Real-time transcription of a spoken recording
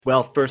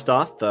Well, first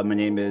off, my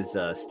name is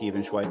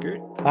Steven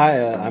Schweikert.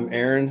 Hi, I'm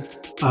Aaron.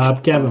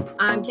 Kevin.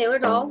 I'm Taylor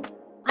Dahl.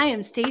 I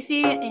am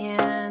Stacy,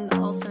 and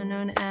also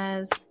known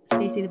as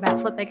Stacy the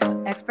Backflip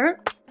Expert.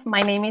 My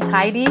name is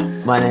Heidi.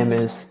 My name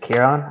is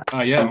Kieran.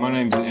 My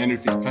name is Andrew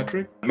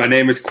Fitzpatrick. My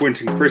name is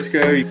Quentin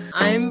Crisco.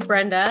 I'm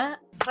Brenda.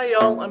 Hi,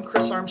 y'all. I'm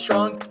Chris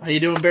Armstrong. How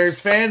you doing, Bears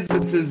fans?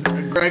 This is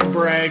Greg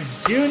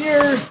Braggs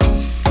Jr.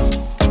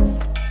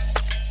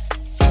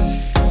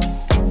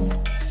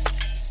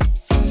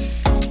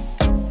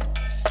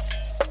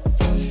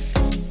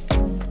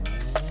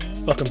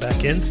 Welcome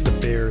back into the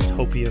Bears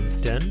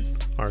Hopium Den,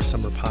 our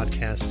summer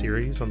podcast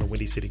series on the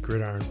Windy City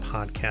Gridiron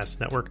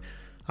Podcast Network.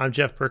 I'm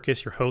Jeff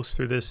Berkus, your host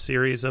through this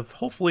series of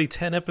hopefully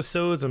 10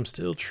 episodes. I'm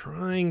still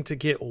trying to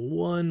get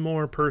one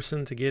more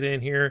person to get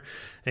in here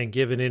and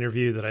give an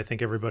interview that I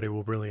think everybody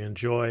will really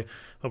enjoy.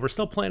 But we're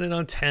still planning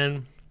on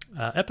 10.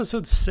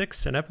 Episode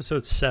 6 and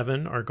episode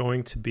 7 are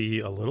going to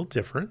be a little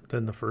different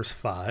than the first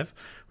 5.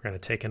 We're going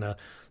to take a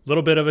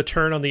little bit of a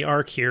turn on the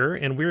arc here,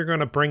 and we're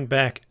going to bring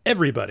back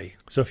everybody.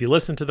 So if you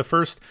listen to the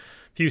first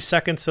few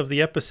seconds of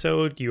the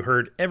episode, you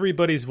heard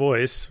everybody's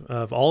voice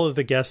of all of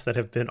the guests that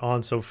have been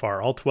on so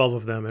far, all 12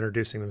 of them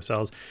introducing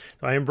themselves.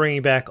 So I am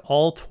bringing back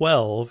all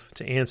 12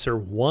 to answer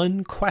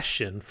one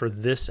question for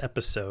this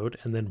episode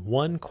and then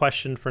one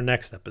question for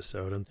next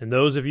episode. And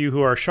those of you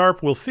who are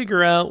sharp will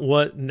figure out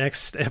what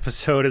next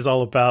episode is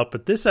all about.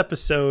 But this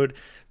episode,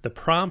 the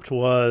prompt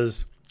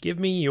was, give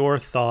me your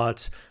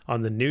thoughts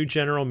on the new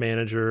general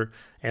manager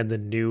and the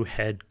new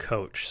head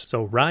coach.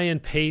 So Ryan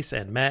Pace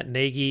and Matt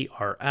Nagy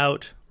are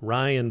out.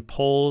 Ryan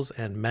Poles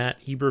and Matt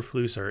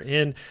Eberflus are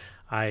in.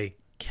 I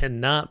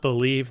cannot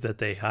believe that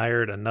they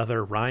hired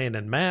another Ryan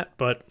and Matt,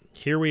 but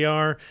here we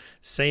are.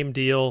 Same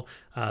deal.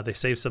 They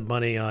saved some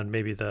money on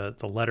maybe the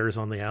letters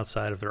on the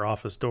outside of their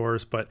office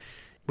doors, but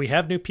we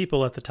have new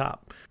people at the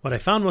top. What I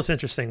found most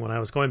interesting when I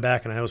was going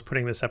back and I was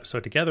putting this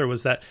episode together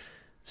was that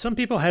some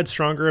people had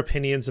stronger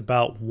opinions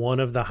about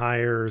one of the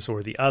hires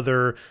or the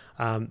other.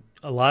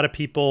 A lot of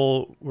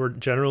people were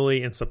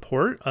generally in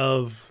support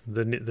of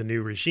the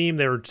new regime.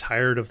 They were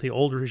tired of the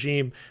old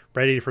regime,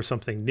 ready for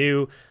something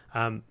new.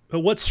 But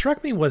what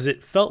struck me was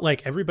it felt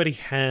like everybody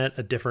had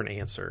a different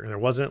answer. And there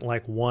wasn't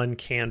like one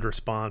canned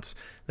response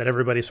that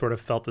everybody sort of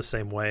felt the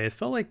same way. It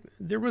felt like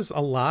there was a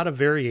lot of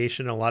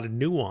variation, a lot of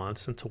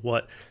nuance into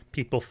what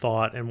people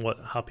thought and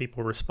how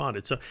people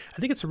responded. So I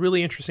think it's a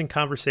really interesting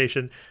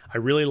conversation. I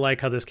really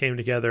like how this came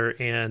together.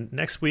 And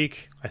next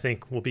week, I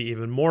think will be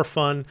even more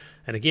fun.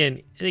 And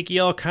again, I think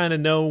y'all kind of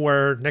know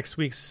where next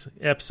week's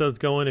episode's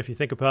going if you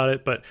think about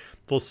it, but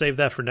we'll save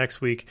that for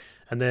next week.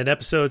 And then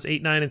episodes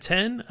 8, 9, and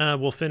 10,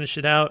 we'll finish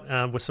it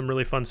out with some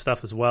really fun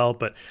stuff as well.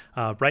 But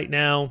right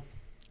now,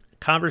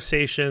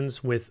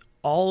 conversations with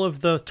all of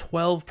the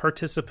 12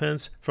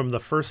 participants from the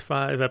first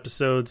 5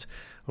 episodes.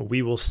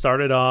 We will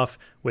start it off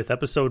with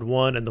episode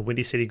 1 and the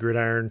Windy City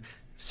Gridiron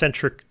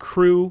centric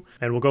crew,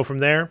 and we'll go from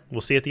there.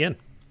 We'll see you at the end.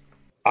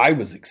 I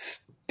was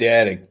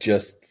ecstatic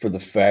just for the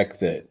fact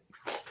that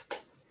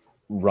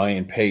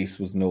Ryan Pace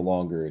was no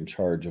longer in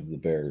charge of the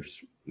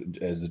Bears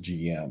as a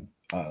GM.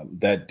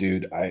 That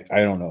dude, I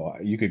don't know.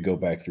 You could go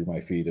back through my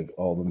feed of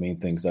all the main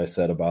things I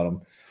said about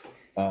him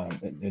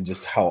and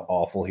just how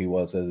awful he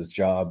was at his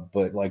job.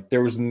 But like,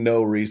 there was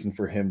no reason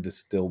for him to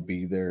still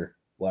be there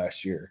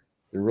last year.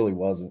 There really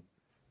wasn't.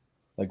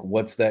 Like,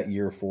 what's that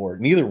year for?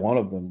 Neither one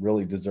of them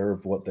really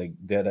deserved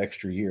that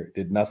extra year. It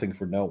did nothing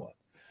for no one.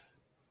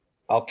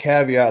 I'll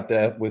caveat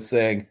that with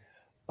saying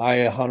I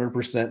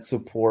 100%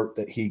 support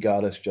that he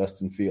got us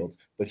Justin Fields,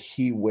 but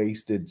he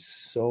wasted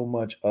so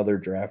much other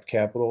draft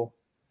capital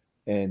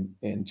and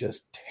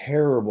just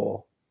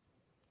terrible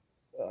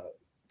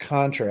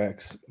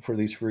contracts for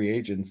these free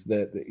agents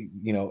that,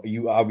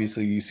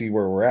 you see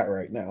where we're at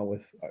right now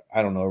with,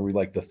 I don't know, are we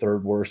like the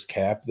third worst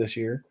cap this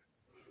year?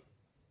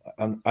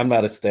 I'm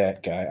not a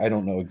stat guy. I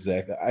don't know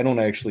exactly. I don't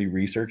actually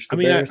research the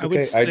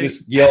Bears. I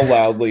just yell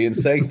loudly and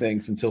say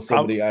things until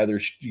somebody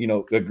either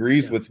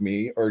agrees with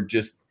me or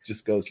just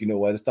goes, you know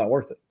what, it's not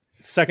worth it.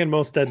 Second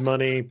most dead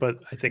money, but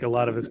I think a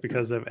lot of it's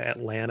because of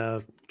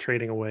Atlanta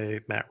trading away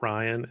Matt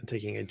Ryan and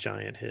taking a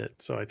giant hit.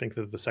 So I think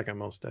they're the second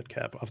most dead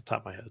cap off the top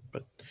of my head.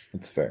 But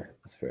it's fair.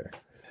 It's fair.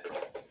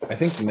 I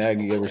think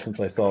Nagy, ever since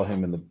I saw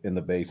him in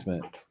the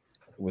basement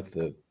with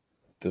the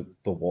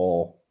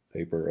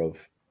wallpaper of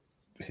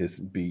his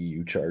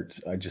BU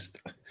charts,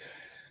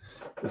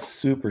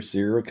 super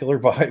serial killer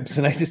vibes,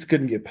 and I just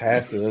couldn't get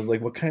past it. I was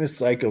like, what kind of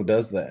psycho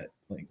does that?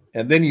 Like,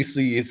 and then you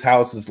see his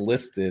house is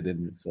listed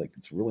and it's like,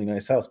 it's a really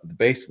nice house, but the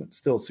basement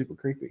still super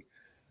creepy.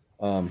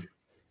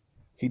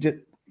 He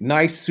did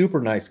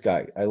super nice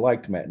guy. I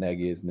liked Matt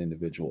Nagy as an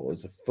individual.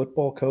 As a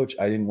football coach,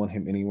 I didn't want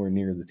him anywhere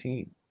near the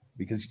team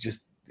because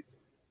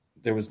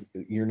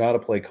you're not a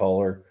play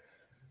caller.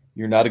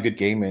 You're not a good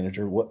game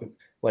manager.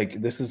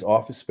 This is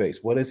Office Space.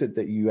 What is it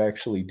that you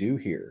actually do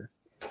here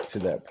to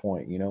that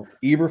point?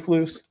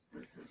 Eberflus,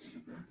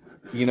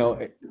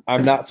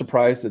 I'm not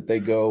surprised that they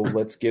go,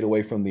 let's get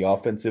away from the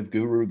offensive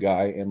guru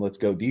guy and let's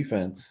go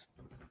defense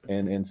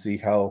and see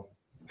how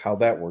how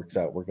that works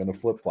out. We're going to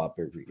flip-flop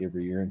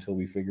every year until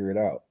we figure it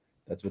out.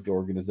 That's what the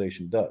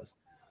organization does.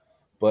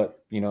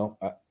 But,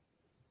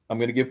 I'm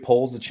going to give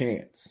Poles a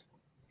chance.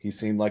 He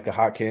seemed like a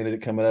hot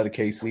candidate coming out of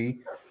KC.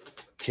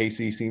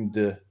 KC seemed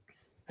to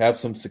have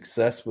some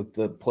success with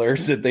the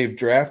players that they've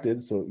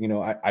drafted. So,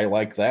 I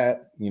like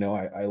that.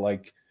 I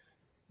like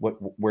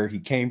where he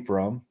came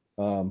from.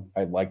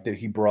 I like that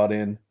he brought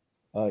in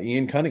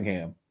Ian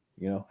Cunningham,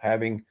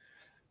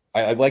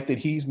 I like that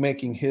he's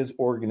making his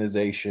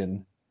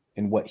organization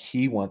and what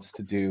he wants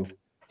to do.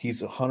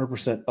 He's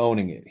 100%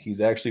 owning it.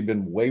 He's actually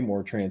been way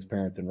more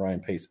transparent than Ryan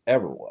Pace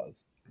ever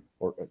was,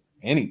 or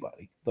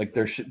anybody. Like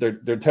they're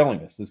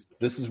telling us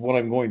this is what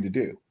I'm going to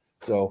do.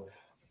 So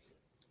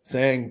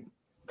saying,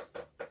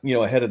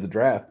 ahead of the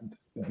draft,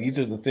 these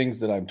are the things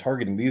that I'm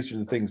targeting. These are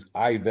the things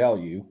I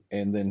value.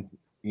 And then,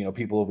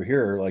 people over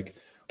here are like,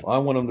 well, I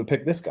want him to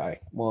pick this guy.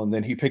 Well, and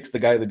then he picks the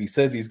guy that he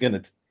says he's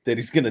gonna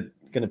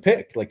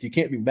pick. Like, you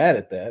can't be mad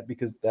at that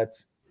because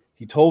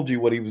he told you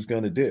what he was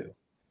going to do.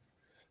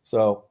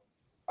 So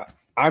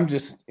I'm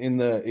just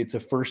it's a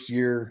first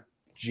year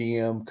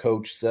GM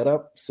coach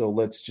setup. So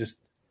let's just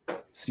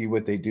see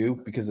what they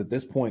do, because at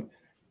this point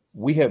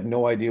we have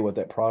no idea what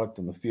that product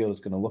in the field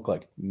is going to look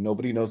like.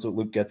 Nobody knows what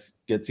Luke gets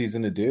he's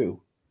going to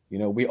do.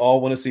 We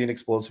all want to see an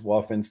explosive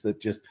offense that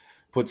just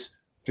puts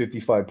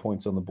 55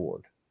 points on the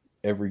board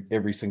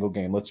every single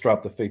game. Let's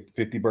drop the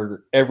 50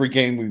 burger every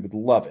game. We would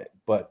love it.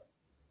 But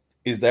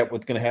is that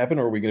what's going to happen?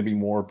 Or are we going to be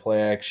more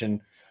play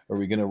action? Are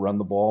we going to run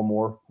the ball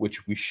more?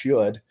 Which we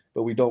should,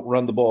 but we don't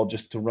run the ball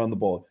just to run the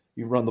ball.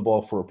 You run the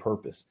ball for a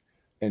purpose.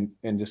 And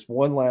just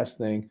one last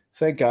thing.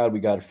 Thank God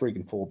we got a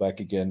freaking fullback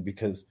again,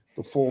 because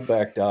the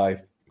fullback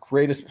dive,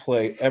 greatest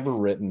play ever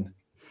written.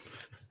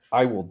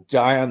 I will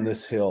die on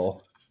this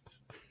hill.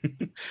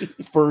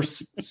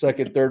 First,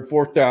 second, third,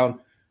 fourth down,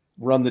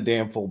 run the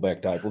damn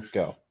fullback dive. Let's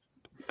go.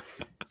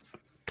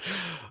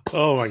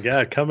 Oh my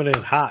God, coming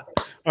in hot.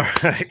 All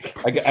right.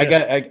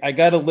 I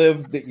got to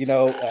live.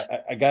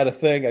 I got a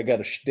thing. I got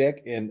a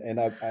shtick, and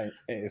I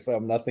if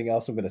I'm nothing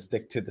else, I'm going to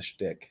stick to the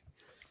shtick.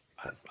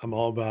 I'm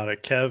all about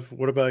it. Kev,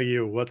 what about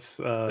you? What's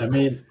I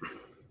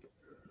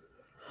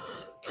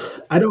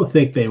don't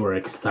think they were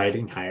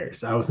exciting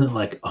hires. I wasn't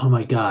like, oh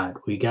my God,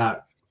 we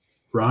got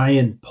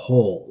Ryan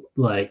Pohl.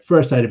 Like,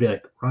 first I had to be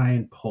like,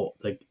 Ryan Pohl,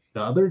 like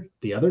the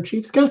other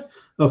Chiefs guy.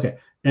 Okay,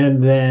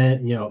 and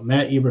then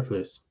Matt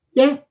Eberflus.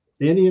 Yeah,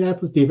 the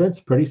Indianapolis defense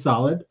pretty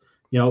solid.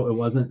 It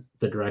wasn't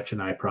the direction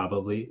I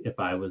probably, if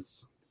I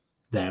was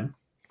them,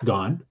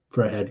 gone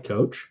for a head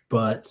coach,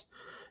 but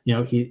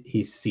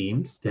he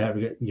seems to have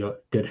a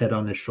good head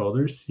on his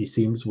shoulders. He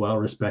seems well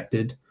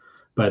respected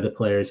by the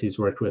players he's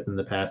worked with in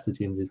the past, the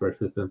teams he's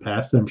worked with in the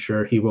past. I'm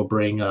sure he will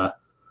bring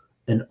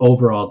an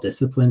overall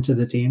discipline to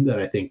the team that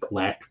I think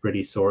lacked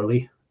pretty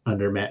sorely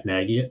under Matt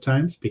Nagy at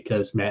times,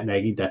 because Matt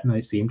Nagy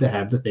definitely seemed to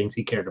have the things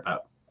he cared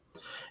about.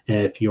 And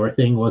if your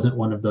thing wasn't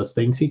one of those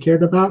things he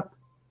cared about,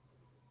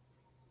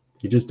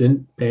 you just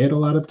didn't pay it a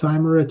lot of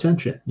time or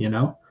attention,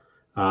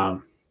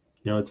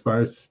 as far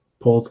as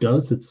Poles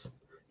goes,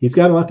 he's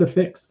got a lot to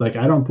fix. Like,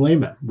 I don't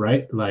blame him,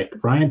 right? Like,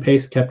 Ryan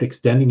Pace kept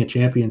extending a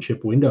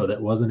championship window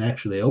that wasn't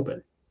actually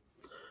open,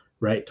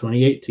 right?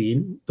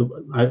 2018,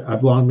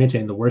 I've long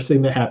maintained the worst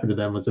thing that happened to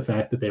them was the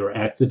fact that they were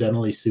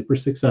accidentally super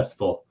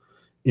successful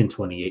in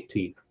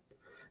 2018,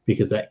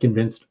 because that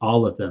convinced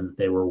all of them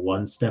they were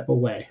one step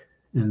away.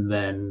 And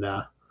then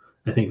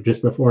I think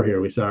just before here,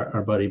 we saw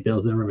our buddy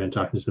Bill Zimmerman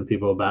talking to some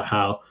people about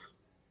how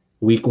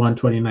week 1,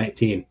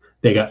 2019,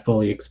 they got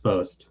fully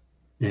exposed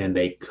and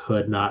they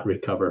could not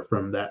recover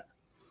from that,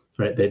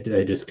 right?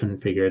 They just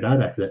couldn't figure it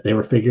out after that. They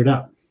were figured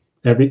out.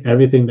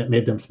 Everything that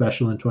made them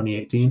special in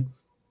 2018,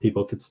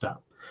 people could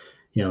stop.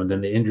 And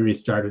then the injuries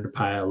started to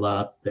pile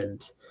up,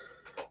 and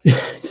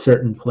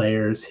certain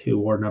players who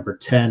wore number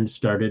 10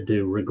 started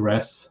to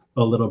regress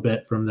a little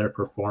bit from their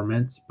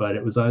performance, but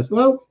it was always,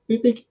 well, we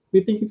think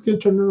he's going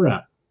to turn it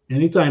around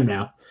anytime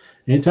now.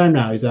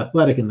 He's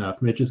athletic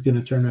enough. Mitch is going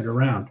to turn it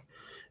around.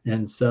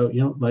 And so,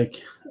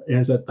 like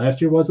Aaron said,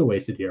 last year was a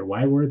wasted year.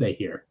 Why were they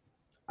here?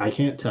 I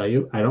can't tell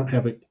you. I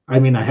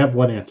have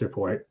one answer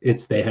for it.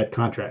 It's they had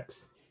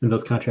contracts, and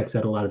those contracts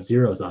had a lot of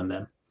zeros on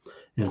them.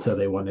 And so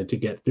they wanted to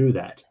get through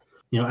that.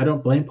 I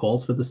don't blame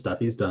Poles for the stuff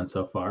he's done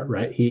so far,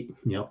 right?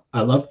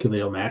 I love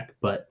Khalil Mack,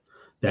 but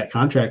that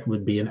contract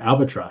would be an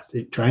albatross.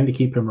 Trying to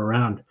keep him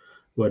around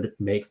would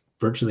make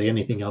virtually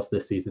anything else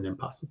this season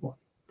impossible.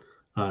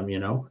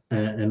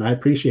 And I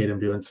appreciate him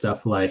doing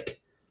stuff like,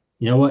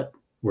 what?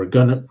 We're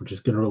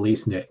just gonna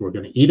release Nick. We're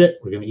gonna eat it.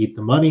 We're gonna eat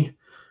the money.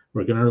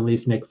 We're gonna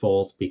release Nick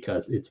Foles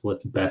because it's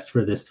what's best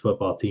for this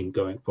football team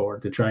going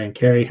forward, to try and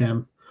carry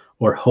him,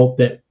 or hope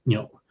that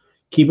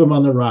keep him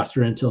on the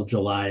roster until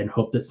July and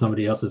hope that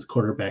somebody else's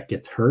quarterback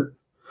gets hurt,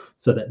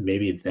 so that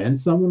maybe then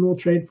someone will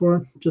trade for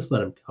him. Just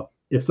let him go.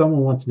 If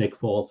someone wants Nick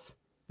Foles,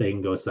 they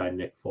can go sign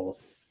Nick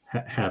Foles.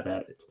 Have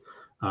at it.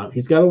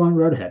 He's got a long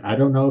road ahead. I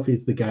don't know if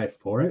he's the guy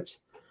for it,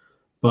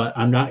 but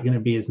I'm not going to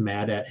be as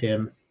mad at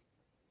him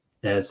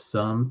as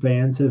some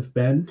fans have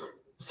been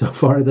so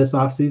far this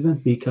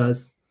offseason,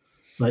 because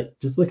Like,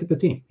 just look at the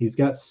team. He's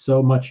got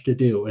so much to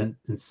do and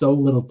so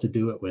little to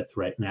do it with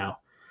right now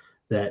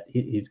that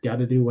he's got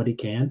to do what he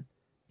can.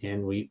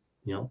 And we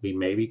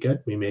may be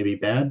good, we may be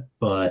bad,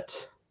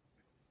 but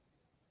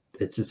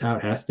it's just how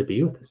it has to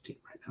be with this team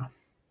right now.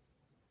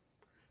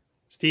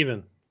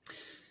 Steven.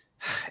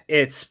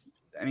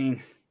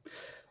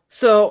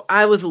 So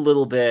I was a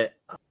little bit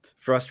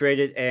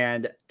frustrated,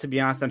 and to be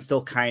honest, I'm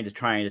still kind of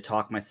trying to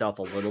talk myself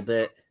a little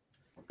bit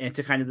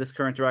into kind of this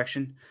current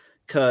direction,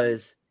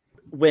 because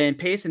when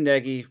Pace and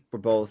Nagy were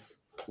both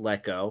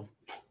let go,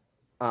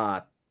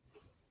 they're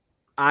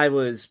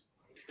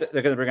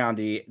going to bring on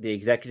the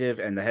executive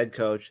and the head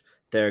coach.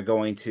 They're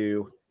going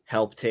to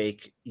help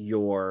take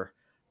your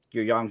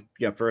young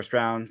first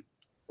round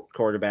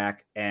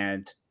quarterback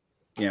and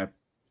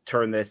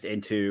turn this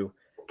into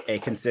a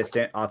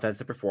consistent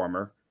offensive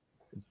performer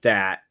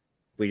that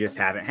we just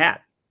haven't had.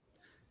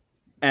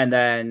 And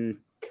then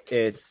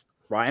it's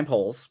Ryan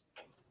Poles.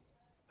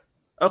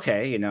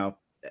 Okay,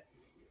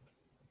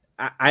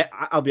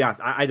 I'll be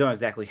honest. I don't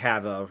exactly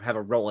have a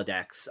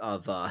Rolodex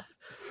of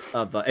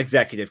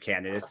executive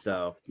candidates,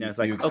 so it's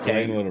like,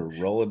 okay, what a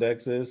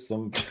Rolodex is.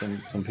 Some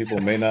people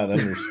may not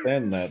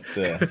understand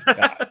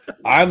that.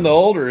 I'm the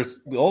oldest.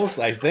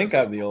 I think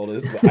I'm the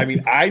oldest. But,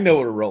 I know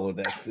what a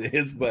Rolodex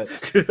is, but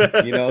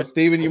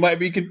Steven, you might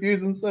be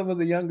confusing some of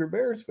the younger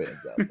Bears fans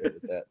out there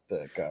with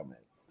that comment.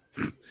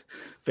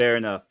 Fair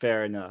enough.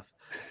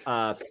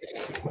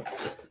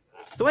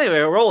 So anyway,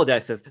 a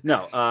Rolodex says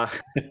no.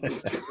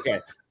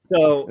 Okay.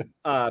 So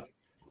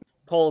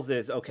Poles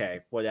is okay,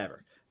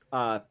 whatever.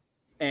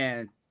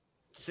 And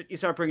so you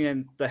start bringing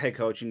in the head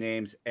coaching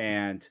names,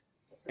 and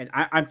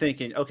I'm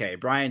thinking, okay,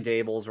 Brian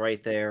Daboll's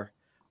right there.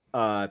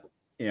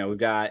 We've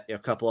got a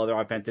couple other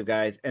offensive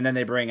guys, and then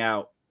they bring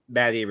out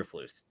Matt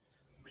Eberflus,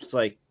 which is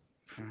like,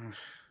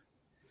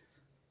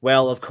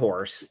 well, of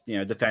course,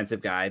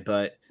 defensive guy,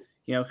 but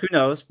who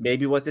knows?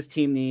 Maybe what this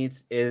team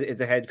needs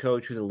is a head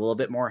coach who's a little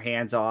bit more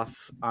hands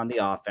off on the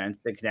offense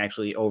that can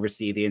actually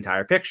oversee the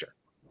entire picture.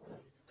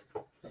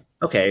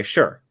 Okay,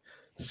 sure.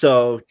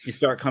 So you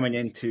start coming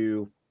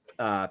into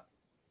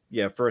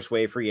first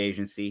wave free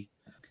agency,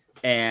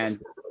 and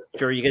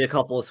sure, you get a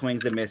couple of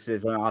swings and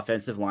misses on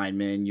offensive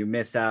linemen. You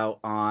miss out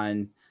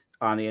on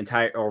the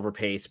entire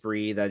overpay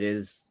spree that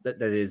is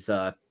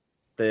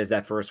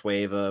that first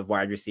wave of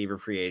wide receiver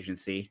free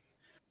agency.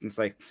 It's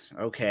like,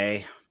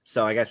 okay,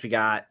 so I guess we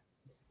got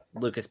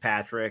Lucas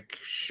Patrick.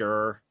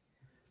 Sure,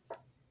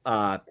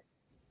 we'll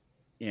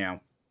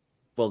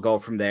go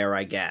from there,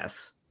 I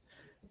guess.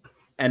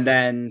 And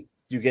then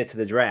you get to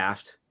the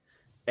draft,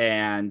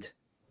 and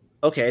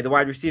okay, the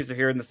wide receivers are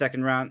here in the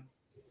second round,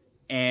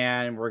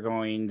 and we're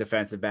going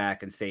defensive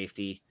back and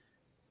safety,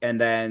 and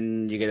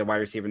then you get a wide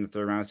receiver in the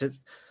third round. It's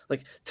just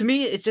like, to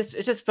me, it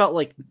just felt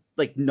like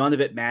none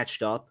of it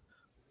matched up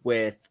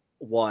with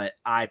what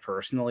I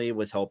personally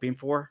was hoping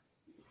for.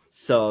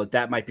 So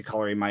that might be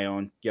coloring my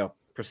own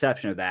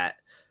perception of that.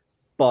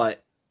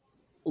 But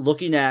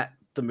looking at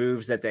the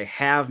moves that they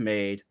have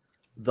made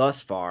thus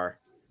far,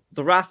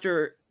 the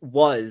roster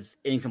was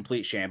in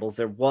complete shambles.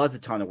 There was a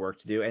ton of work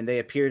to do, and they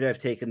appear to have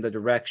taken the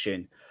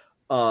direction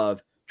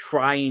of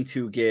trying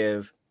to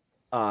give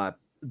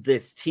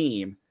this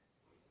team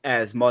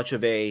as much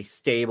of a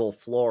stable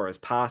floor as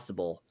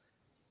possible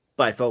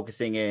by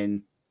focusing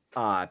in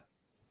on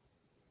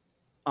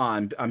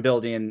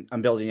building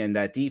in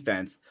that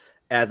defense,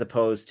 as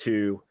opposed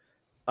to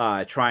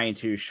trying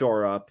to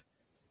shore up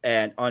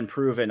an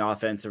unproven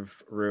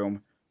offensive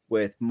room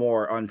with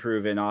more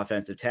unproven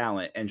offensive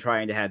talent and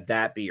trying to have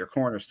that be your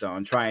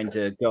cornerstone, trying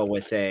to go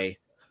with a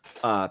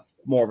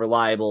more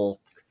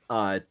reliable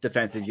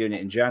defensive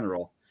unit in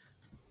general.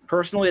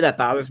 Personally, that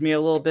bothers me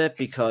a little bit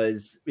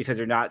because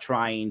you're not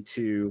trying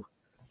to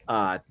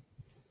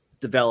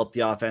develop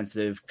the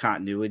offensive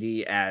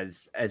continuity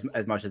as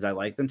much as I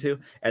like them to.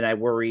 And I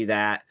worry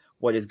that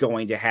what is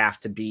going to have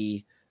to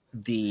be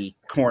the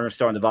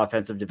cornerstone of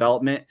offensive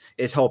development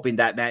is hoping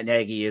that Matt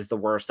Nagy is the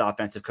worst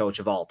offensive coach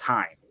of all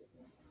time.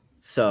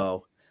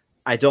 So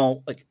I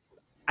don't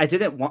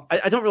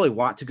really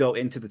want to go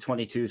into the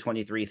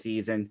 22-23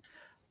 season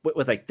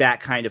with like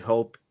that kind of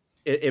hope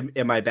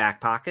in my back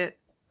pocket.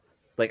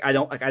 I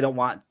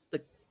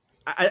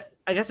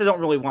guess I don't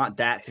really want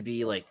that to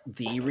be like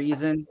the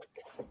reason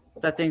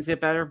that things get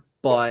better,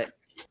 but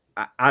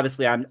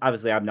obviously I'm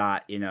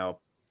not,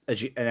 an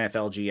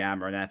NFL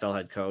GM or an NFL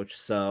head coach.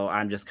 So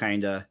I'm just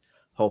kind of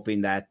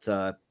hoping that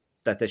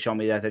they show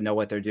me that they know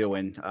what they're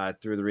doing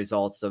through the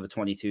results of a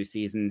 22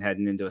 season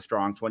heading into a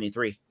strong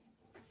 23.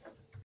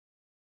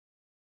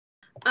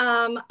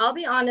 I'll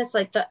be honest,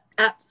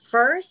 at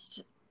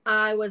first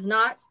I was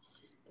not,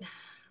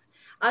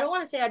 I don't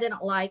want to say I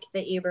didn't like the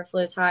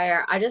Eberflus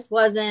hire. I just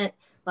wasn't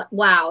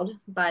wowed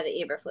by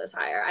the Eberflus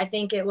hire. I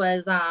think it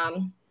was,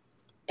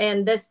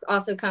 and this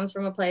also comes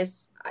from a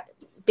place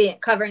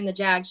covering the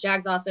Jags.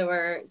 Jags also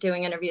were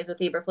doing interviews with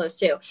Eberflus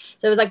too.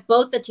 So it was like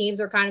both the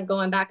teams were kind of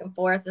going back and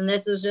forth. And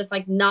this was just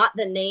like not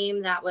the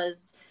name that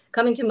was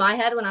coming to my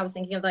head when I was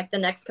thinking of like the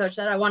next coach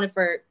that I wanted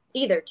for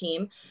either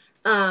team.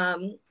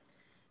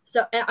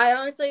 So and I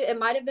honestly, it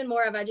might have been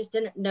more of I just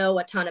didn't know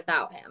a ton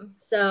about him.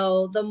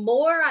 So the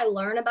more I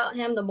learn about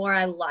him, the more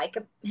I like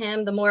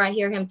him. The more I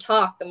hear him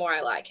talk, the more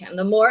I like him.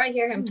 The more I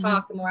hear him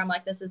talk, the more I'm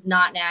like, this is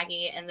not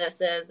Nagy, and this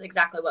is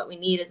exactly what we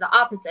need. Is the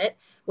opposite,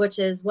 which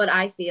is what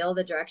I feel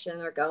the direction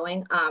they're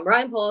going.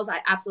 Ryan Poles,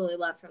 I absolutely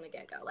loved from the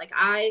get-go. Like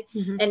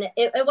and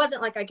it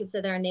wasn't like I could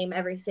sit there and name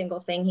every single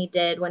thing he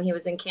did when he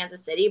was in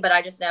Kansas City, but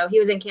I just know he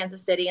was in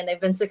Kansas City and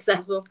they've been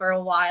successful for a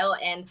while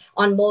and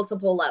on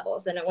multiple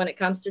levels. And when it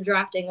comes to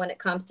drafting, when it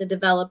comes to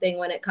developing,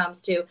 when it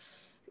comes to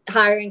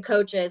hiring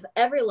coaches,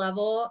 every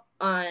level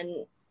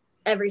on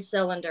every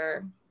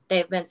cylinder,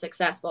 they've been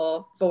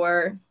successful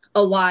for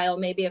a while,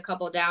 maybe a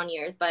couple down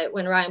years. But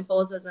when Ryan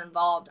Poles was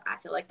involved, I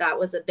feel like that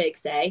was a big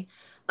say.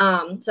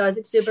 So I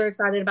was super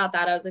excited about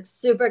that. I was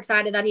super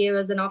excited that he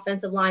was an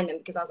offensive lineman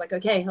because I was like,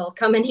 okay, he'll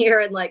come in here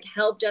and like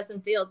help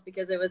Justin Fields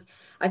because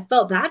I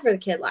felt bad for the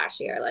kid last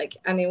year. Like,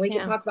 I mean, we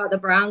can talk about the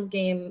Browns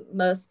game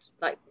most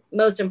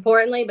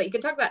importantly, but you can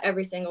talk about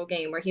every single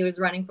game where he was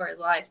running for his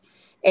life.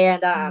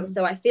 And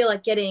so I feel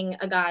like getting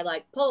a guy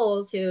like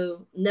Poles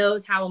who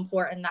knows how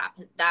important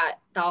that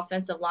the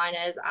offensive line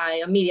is,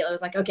 I immediately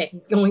was like, okay,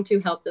 he's going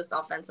to help this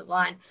offensive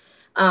line.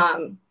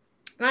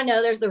 I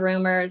know there's the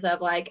rumors of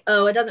like,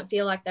 oh, it doesn't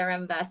feel like they're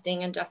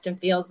investing in Justin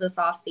Fields this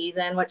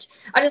offseason, which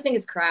I just think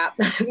is crap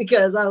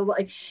because I was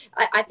like,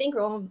 I think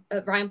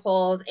Ryan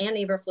Poles and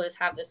Eberflus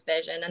have this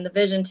vision. And the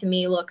vision to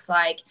me looks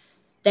like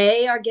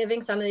they are giving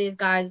some of these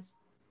guys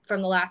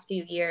from the last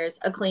few years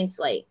a clean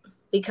slate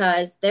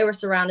because they were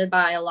surrounded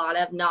by a lot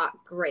of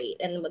not great.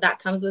 And that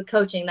comes with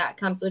coaching. That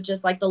comes with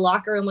just like the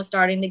locker room was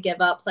starting to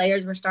give up.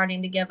 Players were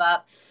starting to give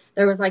up.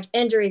 There was like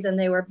injuries and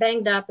they were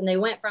banged up and they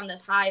went from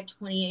this high of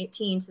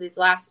 2018 to these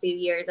last few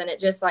years. And it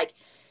just like,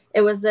 it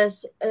was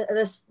this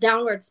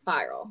downward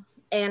spiral.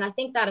 And I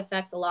think that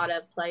affects a lot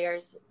of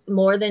players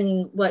more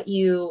than what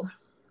you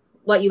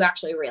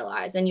actually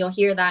realize. And you'll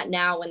hear that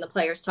now when the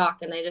players talk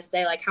and they just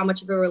say like how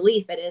much of a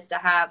relief it is to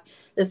have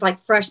this like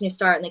fresh new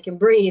start and they can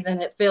breathe.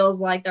 And it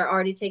feels like they're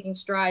already taking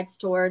strides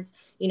towards,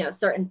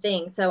 certain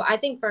things. So I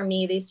think for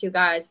me, these two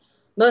guys,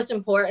 most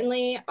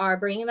importantly, are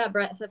bringing that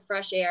breath of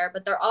fresh air,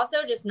 but they're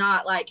also just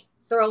not like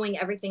throwing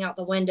everything out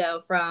the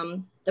window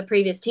from the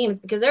previous teams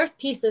because there's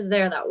pieces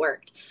there that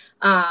worked.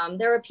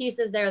 There were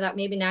pieces there that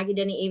maybe Nagy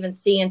didn't even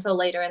see until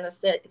later in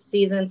the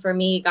season. For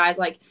me, guys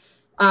like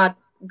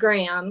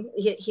Graham,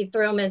 he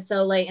threw him in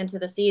so late into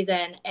the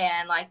season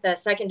and like the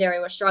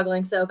secondary was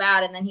struggling so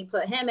bad. And then he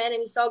put him in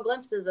and you saw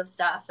glimpses of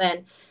stuff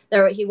and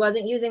he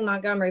wasn't using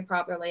Montgomery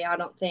properly, I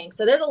don't think.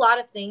 So there's a lot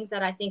of things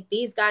that I think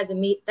these guys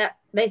that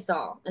they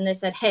saw and they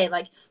said, hey,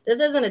 like this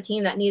isn't a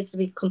team that needs to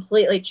be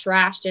completely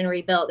trashed and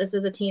rebuilt. This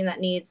is a team that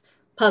needs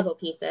puzzle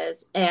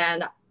pieces.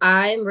 And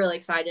I'm really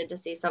excited to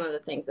see some of the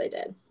things they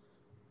did.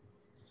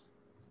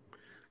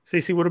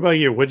 Stacey, what about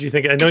you? What did you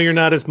think? I know you're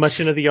not as much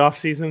into the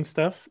off-season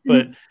stuff,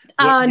 but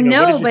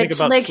no,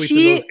 but like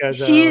she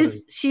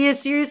is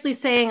seriously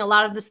saying a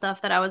lot of the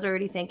stuff that I was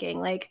already thinking.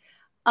 Like,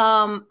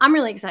 I'm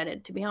really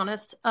excited, to be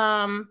honest.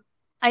 I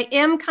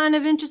am kind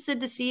of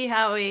interested to see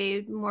how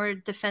a more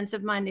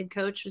defensive-minded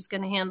coach is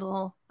going to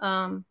handle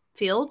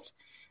Fields,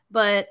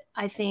 but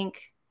I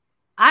think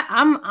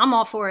I'm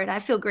all for it. I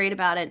feel great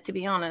about it, to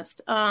be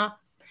honest.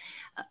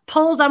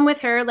 Poles, I'm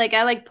with her. Like,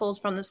 I like Poles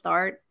from the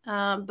start,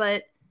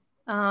 but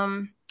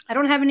I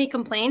don't have any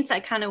complaints.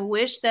 I kind of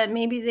wish that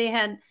maybe they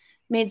had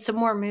made some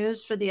more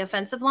moves for the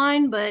offensive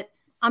line, but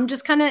I'm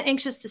just kind of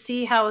anxious to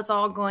see how it's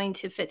all going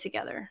to fit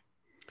together.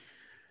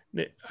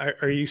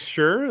 Are you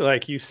sure?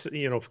 Like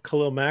if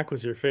Khalil Mack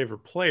was your favorite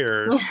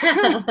player.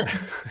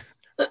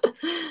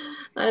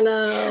 I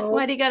know.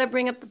 Why do you got to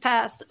bring up the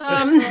past?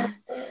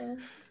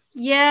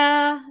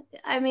 Yeah,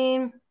 I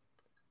mean,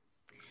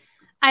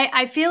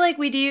 I feel like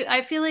we do.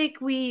 I feel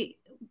like we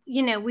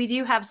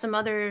do have some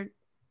other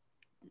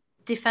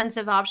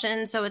defensive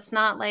options, so it's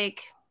not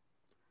like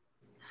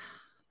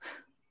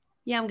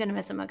I'm gonna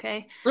miss him.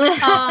 Okay.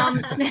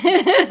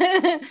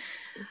 I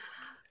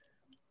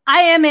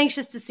am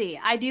anxious to see.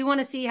 I do want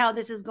to see how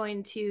this is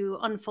going to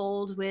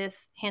unfold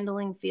with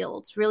handling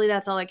Fields. Really,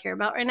 that's all I care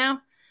about right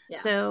now. Yeah.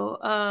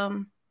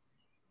 So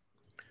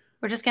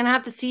we're just gonna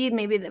have to see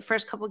maybe the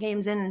first couple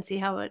games in and see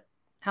how it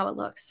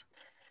looks.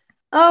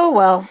 Oh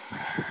well,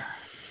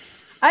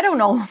 I don't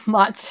know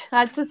much.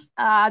 I just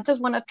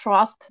want to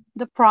trust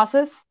the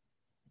process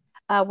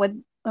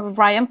with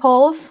Ryan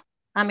Poles.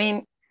 I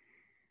mean,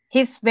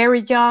 he's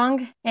very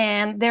young,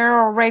 and there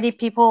are already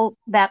people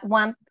that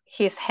want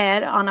his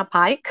head on a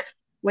pike,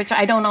 which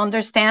I don't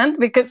understand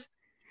because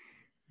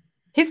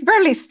he's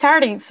barely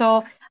starting.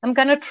 So I'm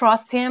gonna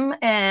trust him,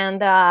 and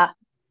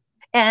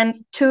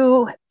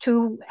to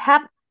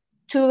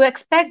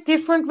expect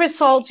different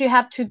results, you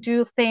have to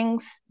do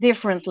things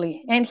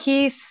differently. And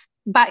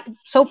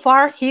so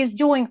far he's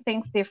doing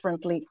things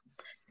differently.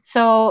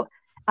 So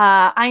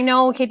I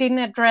know he didn't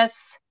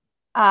address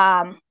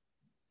some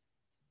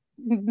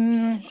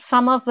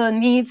of the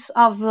needs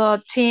of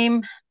the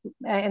team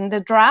in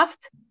the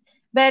draft,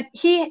 but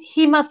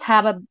he must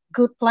have a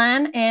good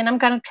plan, and I'm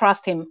going to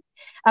trust him.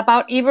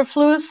 About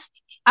Eberflus,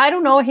 I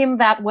don't know him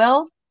that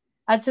well,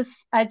 I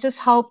just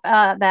hope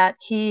that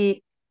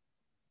he,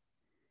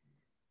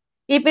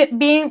 if it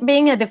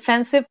being a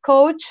defensive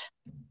coach,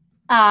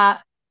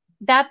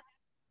 that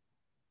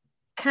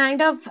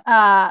kind of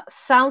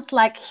sounds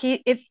like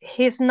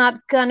he's not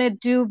gonna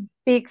do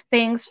big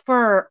things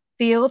for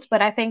Fields,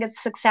 but I think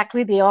it's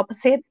exactly the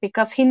opposite,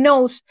 because he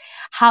knows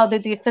how the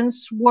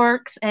defense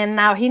works and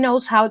now he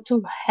knows how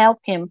to help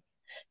him.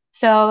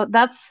 So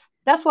that's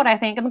what I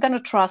think. I'm gonna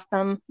trust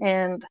them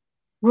and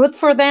root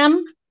for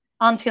them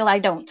until I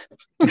don't.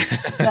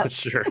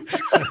 Sure.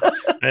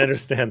 I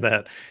understand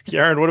that.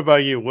 Kieran, what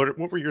about you? What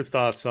were your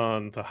thoughts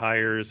on the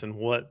hires and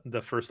what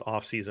the first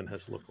offseason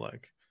has looked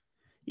like?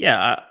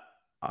 Yeah,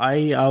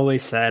 I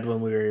always said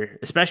when we were,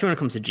 especially when it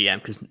comes to GM,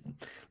 because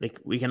like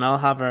we can all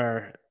have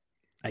our,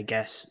 I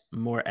guess,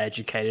 more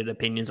educated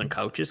opinions on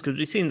coaches because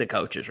we've seen the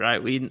coaches,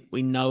 right? We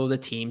know the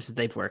teams that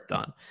they've worked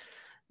on.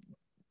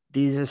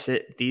 These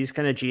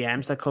kind of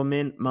GMs that come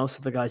in, most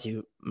of the guys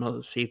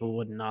most people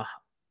would not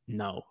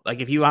know.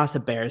 Like if you asked a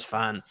Bears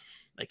fan,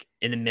 like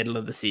in the middle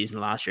of the season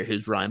last year,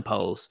 who's Ryan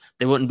Poles,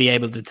 they wouldn't be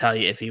able to tell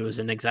you if he was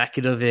an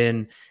executive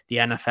in the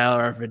NFL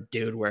or if a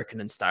dude working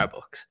in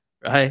Starbucks,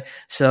 right?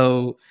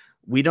 So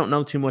we don't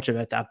know too much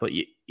about that, but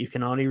you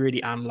can only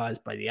really analyze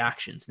by the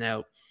actions.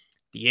 Now,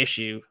 the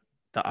issue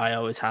that I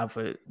always have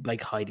with,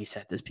 like Heidi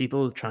said, there's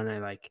people trying to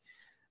like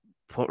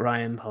put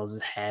Ryan Poles'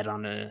 head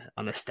on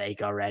a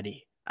stake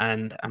already.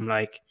 And I'm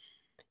like,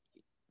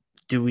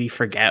 do we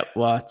forget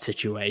what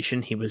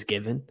situation he was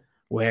given?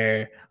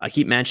 Where I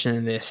keep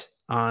mentioning this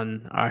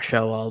on our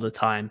show all the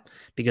time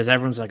because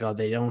everyone's like, oh,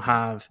 they don't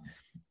have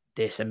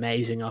this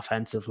amazing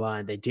offensive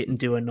line. They didn't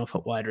do enough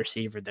at wide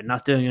receiver. They're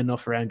not doing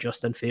enough around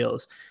Justin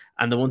Fields.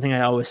 And the one thing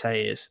I always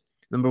say is,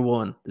 number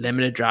one,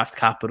 limited draft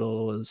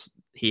capital was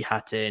he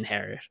had to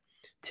inherit.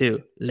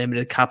 2,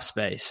 limited cap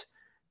space.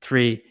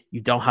 3,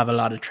 you don't have a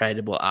lot of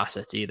tradable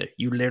assets either.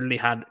 You literally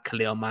had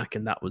Khalil Mack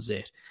and that was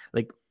it.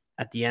 Like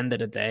at the end of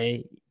the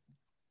day,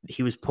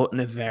 he was put in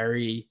a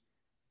very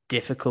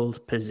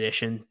difficult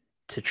position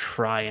to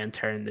try and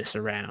turn this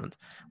around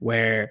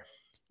where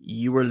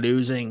you were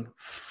losing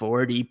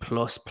 40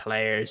 plus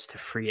players to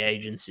free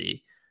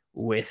agency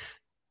with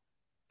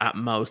at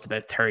most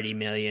about 30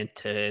 million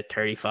to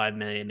 35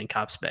 million in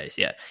cap space.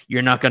 Yeah,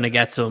 you're not going to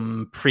get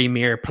some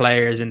premier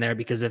players in there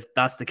because if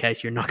that's the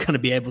case, you're not going to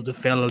be able to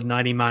fill a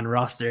 90-man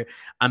roster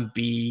and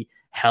be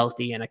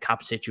healthy in a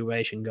cap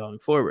situation going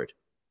forward.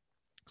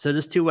 So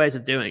there's 2 ways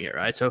of doing it,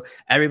 right? So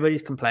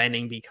everybody's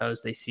complaining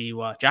because they see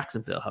what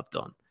Jacksonville have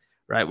done,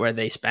 right? Where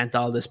they spent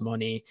all this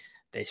money,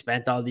 they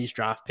spent all these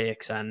draft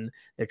picks, and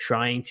they're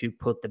trying to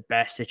put the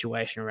best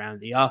situation around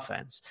the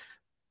offense.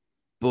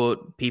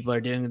 But people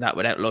are doing that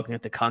without looking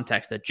at the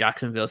context that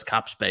Jacksonville's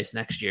cap space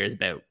next year is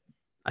about,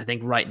 I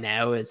think right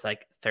now it's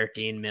like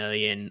 13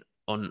 million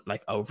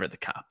over the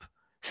cap.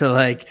 So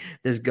like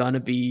there's going to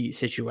be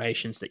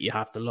situations that you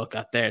have to look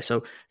at there.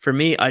 So for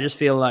me, I just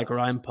feel like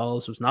Ryan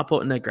Poles was not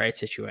put in a great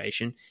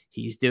situation.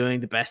 He's doing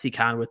the best he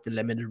can with the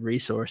limited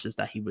resources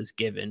that he was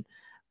given.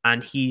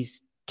 And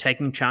he's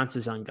taking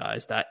chances on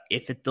guys that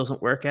if it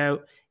doesn't work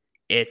out,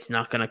 it's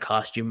not going to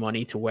cost you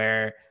money to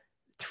where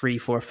 3,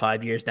 4,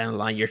 5 years down the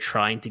line, you're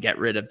trying to get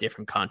rid of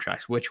different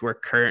contracts, which we're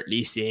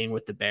currently seeing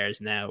with the Bears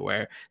now,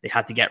 where they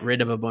had to get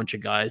rid of a bunch of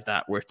guys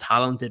that were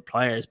talented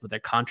players, but their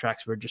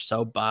contracts were just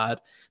so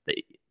bad that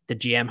the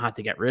GM had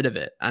to get rid of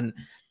it. And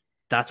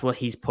that's what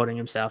he's putting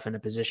himself in a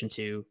position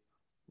to.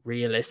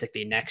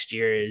 Realistically, next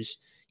year is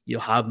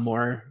you'll have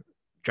more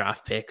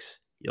draft picks.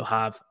 You'll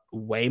have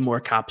way more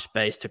cap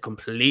space to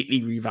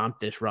completely revamp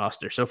this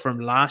roster. So from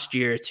last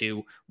year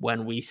to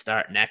when we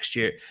start next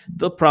year,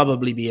 there'll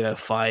probably be about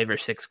 5 or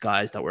 6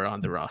 guys that were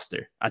on the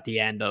roster at the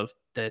end of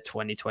the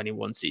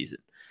 2021 season.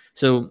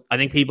 So I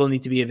think people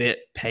need to be a bit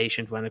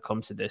patient when it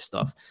comes to this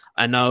stuff.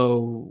 I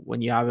know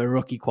when you have a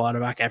rookie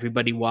quarterback,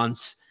 everybody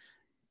wants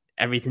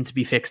everything to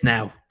be fixed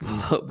now,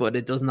 but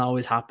it doesn't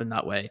always happen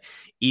that way.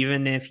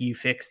 Even if you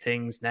fix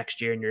things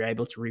next year and you're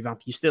able to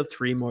revamp, you still have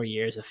 3 more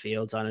years of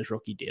Fields on his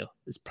rookie deal.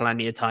 There's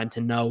plenty of time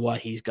to know what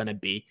he's going to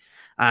be.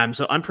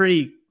 So I'm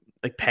pretty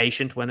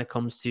patient when it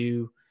comes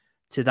to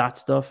that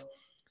stuff.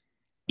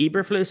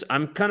 Eberflus,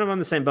 I'm kind of on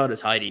the same boat as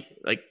Heidi.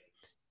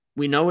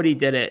 We know what he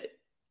did at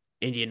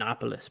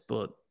Indianapolis,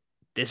 but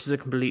this is a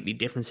completely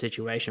different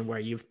situation where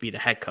you have to be the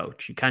head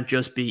coach. You can't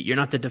just be, you're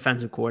not the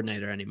defensive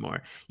coordinator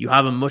anymore. You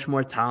have a much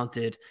more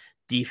talented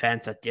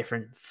defense at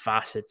different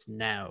facets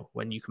now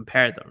when you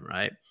compare them,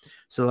 right?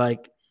 So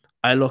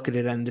I look at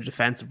it and the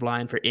defensive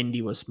line for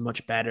Indy was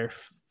much better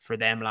for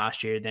them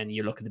last year than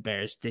you look at the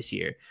Bears this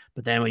year.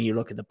 But then when you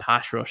look at the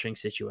pass rushing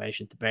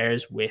situation, the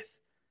Bears with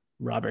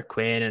Robert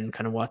Quinn and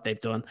kind of what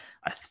they've done,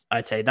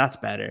 I'd say that's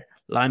better.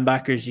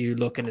 Linebackers, you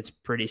look and it's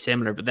pretty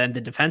similar, but then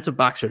the defensive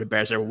backs for the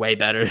Bears are way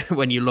better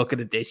when you look at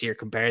it this year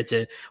compared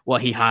to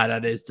what he had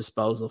at his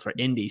disposal for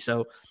Indy.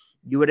 So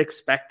you would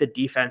expect the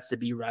defense to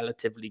be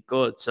relatively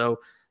good.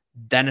 So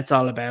then it's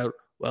all about,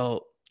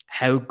 well,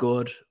 how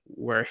good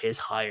were his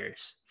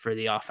hires for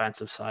the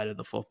offensive side of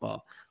the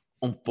football?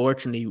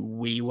 Unfortunately,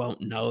 we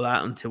won't know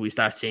that until we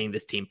start seeing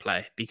this team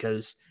play,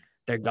 because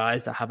They're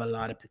guys that have a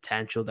lot of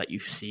potential that you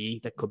see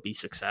that could be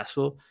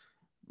successful.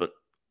 But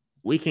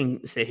we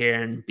can sit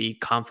here and be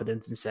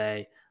confident and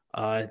say,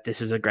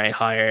 this is a great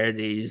hire.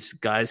 These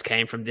guys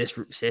came from this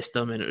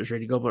system and it was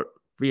really good. But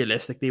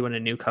realistically, when a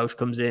new coach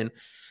comes in,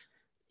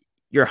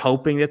 you're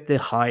hoping that the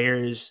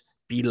hires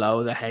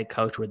below the head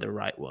coach were the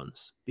right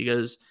ones,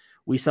 because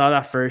we saw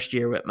that first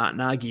year with Matt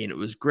Nagy and it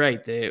was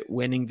great. They're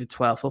winning the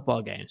 12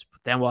 football games.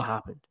 But then what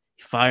happened?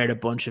 He fired a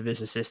bunch of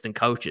his assistant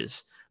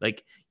coaches.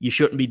 Like, you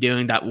shouldn't be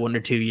doing that 1 or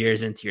 2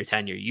 years into your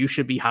tenure. You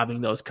should be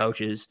having those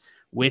coaches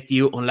with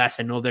you unless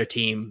another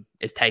team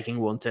is taking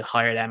one to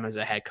hire them as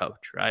a head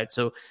coach, right?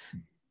 So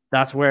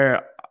that's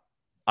where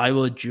I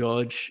will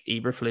judge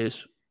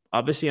Eberflus,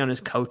 obviously on his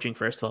coaching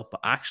first of all,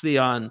 but actually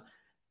on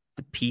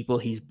the people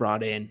he's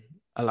brought in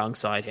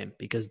alongside him.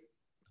 Because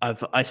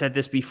I said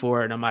this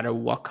before, no matter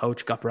what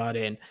coach got brought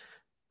in,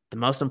 the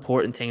most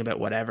important thing about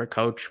whatever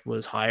coach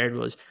was hired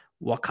was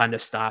what kind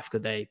of staff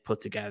could they put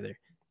together.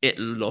 It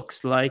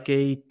looks like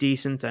a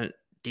decent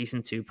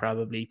to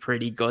probably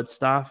pretty good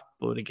staff,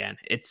 but again,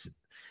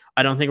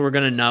 I don't think we're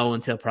going to know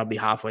until probably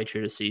halfway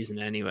through the season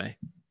anyway.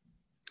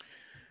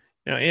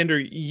 Now, Andrew,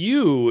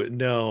 you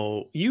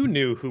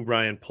knew who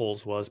Ryan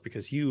Poles was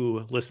because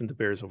you listened to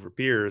Bears Over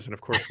Beers. And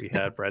of course, we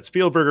had Brad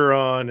Spielberger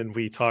on and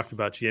we talked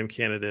about GM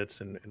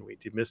candidates and we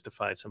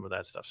demystified some of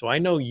that stuff. So I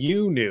know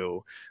you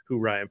knew who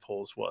Ryan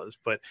Poles was,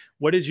 but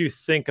what did you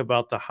think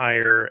about the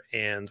hire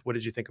and what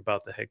did you think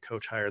about the head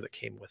coach hire that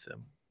came with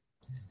him?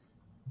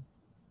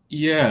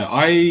 Yeah,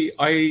 I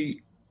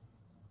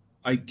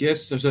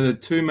guess so. The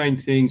two main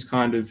things,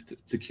 kind of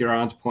to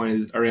Kieran's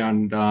point, is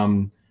around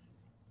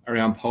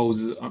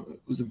Poles.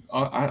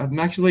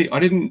 I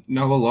didn't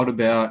know a lot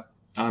about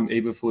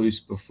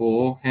Eberflus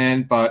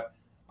beforehand, but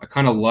I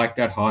kind of like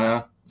that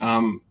hire.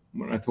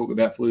 When I talk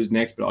about Flus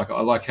next, but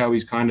I like how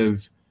he's kind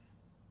of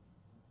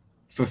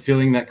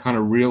fulfilling that kind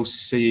of real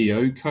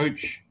CEO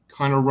coach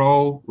kind of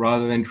role,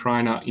 rather than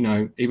trying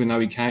to, even though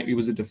he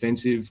was a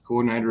defensive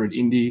coordinator at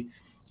Indy.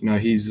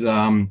 He's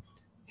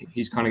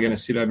kind of going to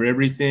sit over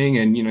everything.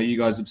 And, you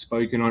guys have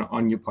spoken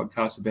on your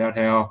podcast about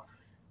how,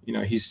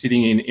 he's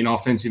sitting in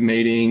offensive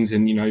meetings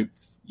and,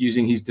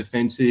 using his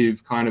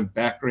defensive kind of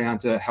background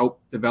to help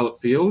develop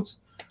Fields,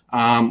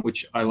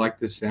 which I like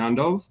the sound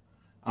of.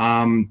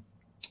 And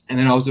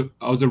then I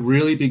was a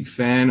really big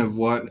fan of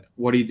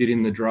what he did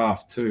in the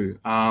draft too.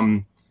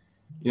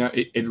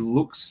 It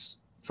looks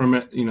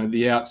from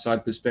the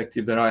outside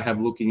perspective that I have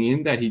looking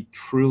in that he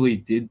truly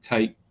did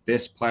take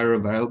best player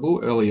available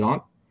early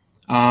on.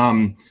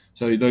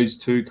 So those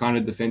two kind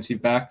of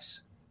defensive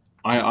backs,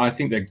 I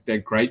think they're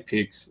great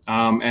picks.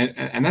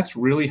 And that's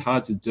really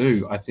hard to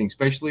do, I think,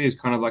 especially as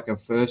kind of like a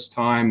first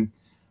time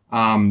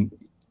through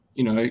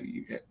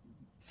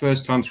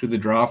the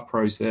draft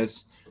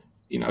process.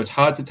 It's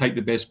hard to take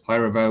the best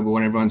player available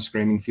when everyone's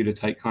screaming for you to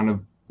take kind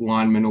of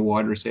lineman or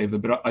wide receiver.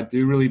 But I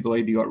do really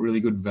believe you got really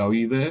good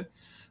value there.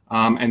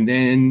 And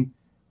then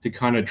to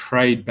kind of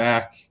trade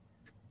back,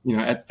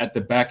 at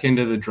the back end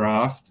of the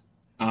draft,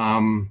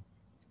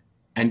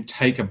 and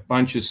take a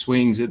bunch of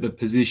swings at the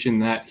position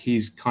that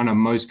he's kind of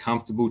most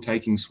comfortable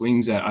taking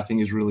swings at, I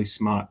think is really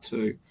smart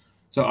too.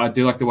 So I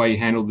do like the way he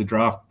handled the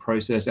draft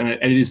process. And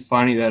it is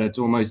funny that it's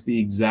almost the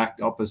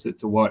exact opposite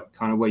to what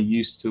kind of we're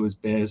used to as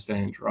Bears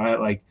fans, right?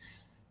 Like,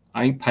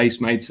 I think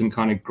Pace made some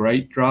kind of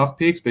great draft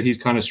picks, but his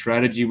kind of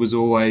strategy was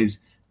always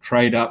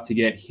trade up to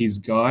get his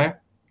guy.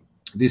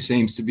 This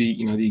seems to be,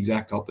 the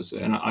exact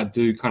opposite. And I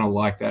do kind of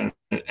like that.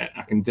 And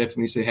I can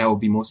definitely see how it'll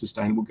be more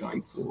sustainable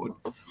going forward.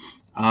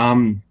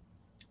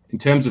 In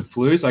terms of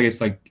Flus, I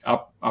guess like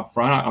up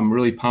front, I'm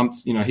really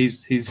pumped.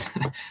 He's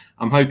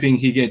I'm hoping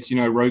he gets,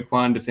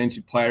 Roquan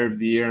Defensive Player of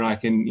the Year and I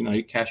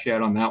can, cash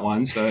out on that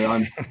one. So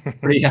I'm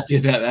pretty happy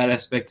about that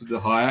aspect of the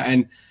hire.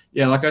 And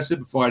yeah, like I said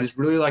before, I just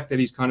really like that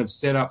he's kind of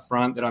set up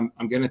front that I'm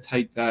going to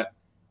take that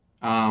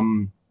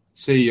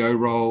CEO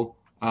role.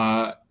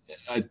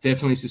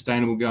 Definitely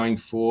sustainable going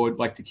forward.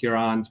 Like to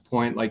Kieran's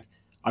point, like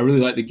I really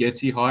like the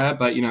Getsy hire,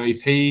 but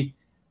if he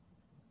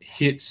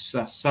hits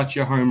such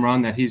a home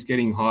run that he's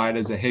getting hired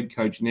as a head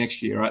coach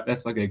next year, right?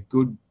 That's like a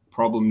good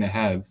problem to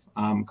have.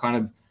 Kind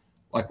of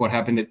like what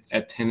happened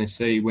at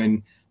Tennessee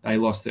when they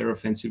lost their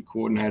offensive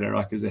coordinator,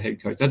 like as a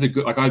head coach. That's a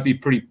good. Like I'd be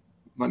pretty.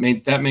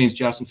 That means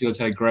Justin Fields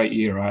had a great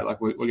year, right? Like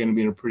we're going to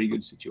be in a pretty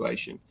good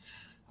situation.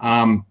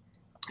 And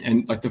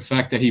like the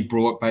fact that he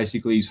brought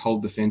basically his whole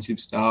defensive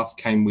staff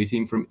came with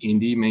him from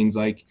Indy means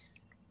like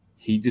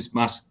he just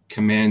must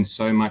command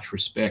so much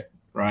respect,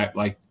 right?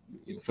 Like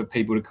for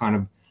people to kind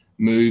of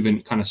move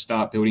and kind of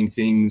start building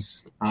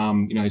things,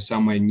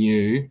 somewhere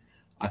new,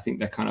 I think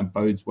that kind of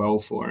bodes well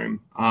for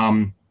him.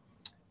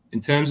 In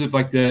terms of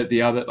like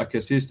the other like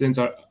assistants,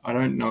 I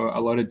don't know a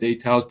lot of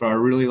details, but I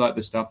really like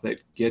the stuff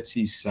that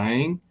Getsy's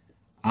saying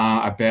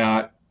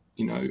about,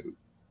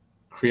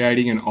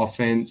 creating an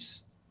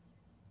offense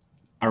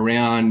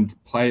around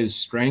players'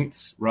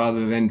 strengths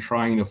rather than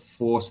trying to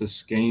force a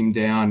scheme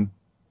down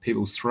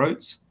people's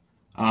throats.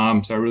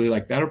 So I really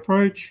like that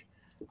approach.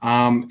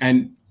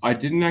 And I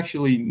didn't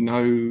actually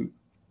know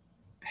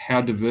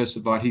how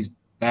diversified his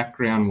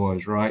background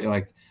was, right?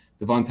 Like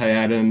Devontae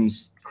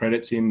Adams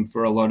credits him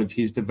for a lot of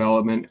his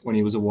development when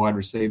he was a wide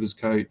receivers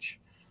coach.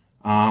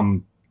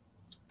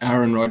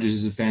 Aaron Rodgers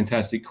is a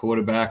fantastic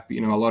quarterback, but,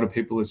 a lot of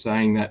people are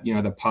saying that,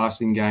 the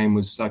passing game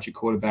was such a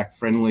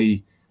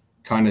quarterback-friendly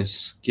kind of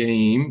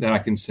scheme that I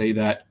can see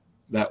that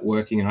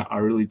working. And I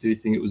really do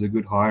think it was a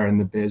good hire, and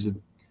the Bears have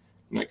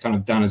kind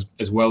of done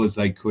as well as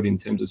they could in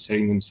terms of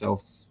setting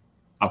themselves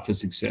up for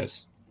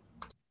success.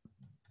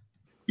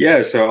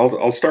 Yeah, so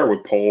I'll start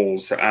with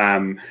Poles.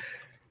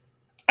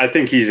 I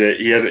think he's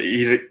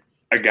a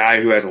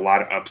guy who has a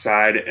lot of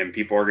upside, and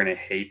people are going to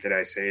hate that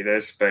I say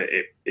this, but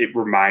it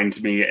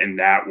reminds me in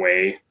that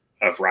way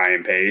of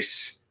Ryan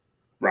Pace.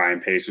 Ryan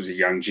Pace was a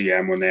young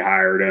GM when they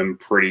hired him,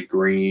 pretty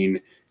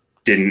green,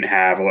 didn't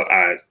have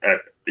a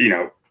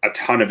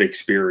ton of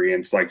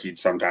experience like you'd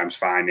sometimes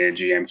find in a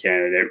GM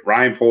candidate.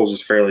 Ryan Poles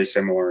is fairly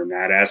similar in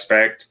that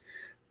aspect,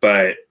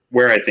 but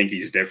where I think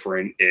he's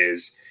different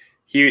is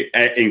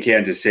in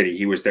Kansas City,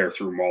 he was there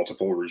through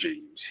multiple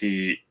regimes.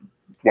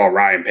 While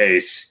Ryan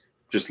Pace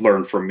just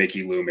learned from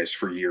Mickey Loomis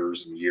for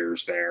years and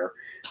years there,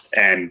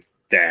 and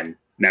then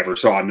never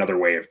saw another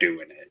way of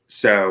doing it.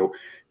 So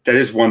that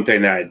is one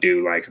thing that I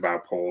do like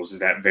about Poles, is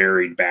that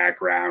varied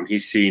background.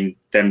 He's seen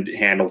them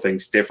handle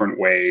things different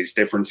ways,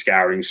 different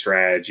scouting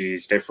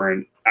strategies,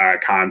 different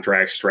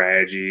contract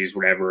strategies,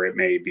 whatever it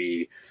may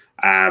be.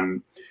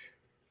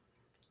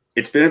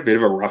 It's been a bit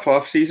of a rough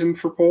off season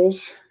for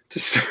Poles to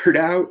start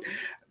out,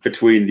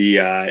 between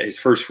his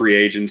first free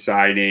agent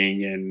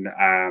signing and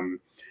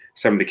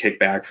some of the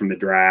kickback from the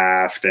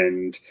draft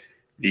and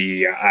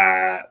the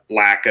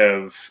lack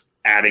of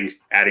adding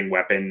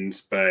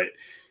weapons. But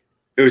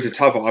it was a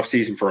tough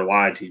offseason for a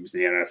lot of teams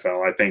in the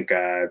NFL. I think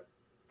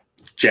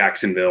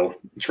Jacksonville,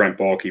 Trent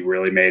Baalke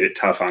really made it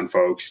tough on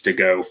folks to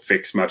go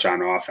fix much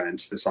on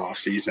offense this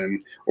offseason,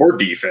 or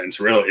defense,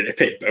 really. They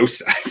played both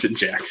sides in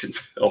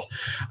Jacksonville.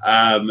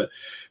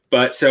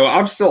 But so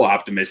I'm still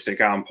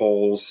optimistic on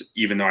Poles,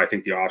 even though I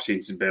think the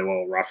offseason's been a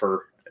little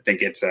rougher. I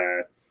think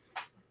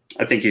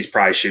he's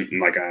probably shooting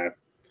like a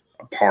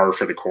par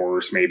for the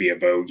course, maybe a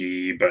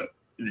bogey. But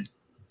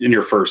in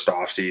your first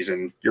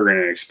offseason, you're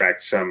going to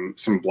expect some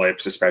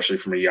blips, especially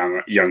from a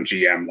young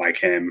GM like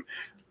him.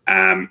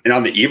 And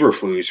on the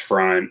Eberflus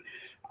front,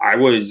 I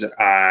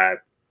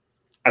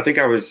think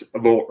I was a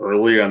little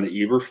early on the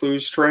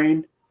Eberflus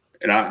train.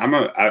 And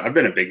I've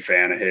been a big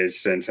fan of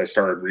his since I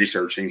started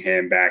researching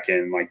him back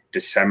in like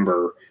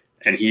December.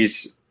 And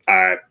he's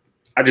I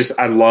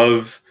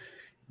love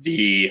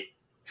the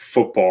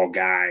football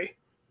guy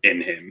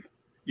in him.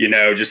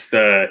 Just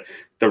the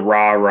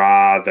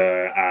rah-rah,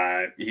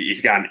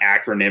 he's got an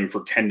acronym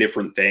for 10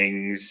 different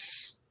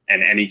things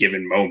at any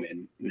given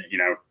moment.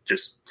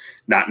 Just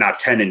not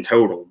 10 in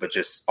total, but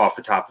just off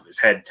the top of his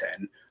head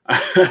 10.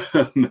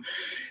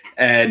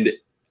 And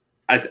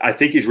I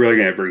think he's really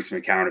going to bring some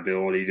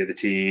accountability to the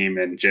team,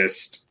 and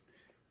just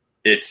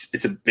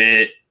it's a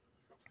bit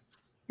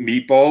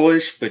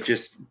meatballish, but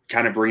just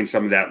kind of bringing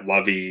some of that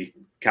Lovie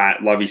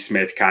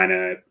Smith kind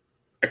of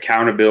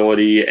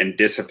accountability and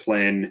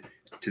discipline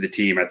to the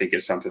team. I think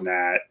is something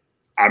that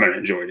I'm going to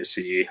enjoy to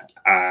see.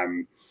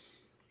 The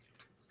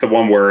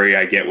one worry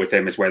I get with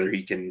him is whether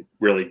he can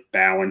really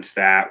balance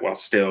that while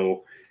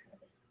still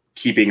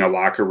keeping a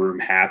locker room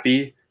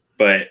happy.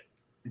 But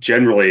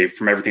generally,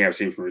 from everything I've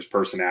seen from his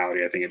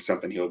personality, I think it's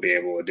something he'll be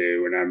able to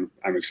do, and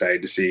I'm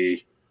excited to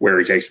see where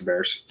he takes the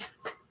Bears.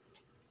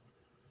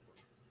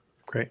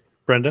 Great.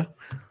 Brenda?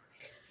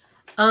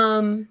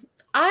 I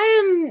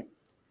am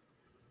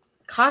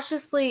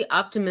cautiously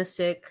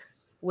optimistic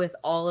with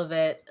all of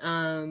it.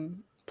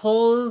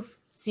 Polls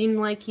seem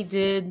like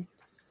he's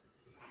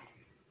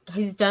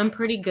done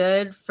pretty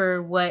good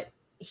for what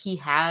he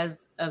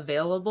has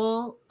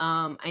available.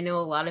 I know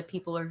a lot of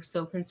people are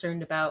so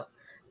concerned about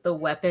the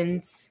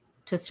weapons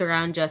to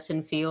surround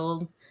Justin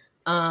Field.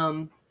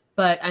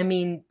 But I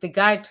mean, the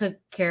guy took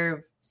care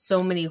of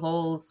so many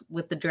holes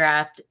with the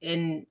draft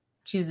in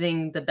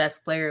choosing the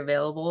best player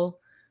available.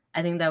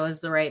 I think that was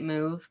the right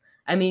move.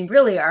 I mean,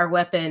 really, our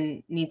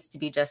weapon needs to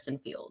be Justin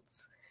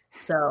Fields.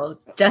 So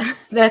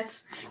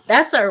that's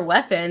our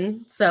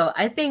weapon. So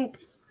I think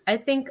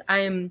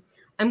I'm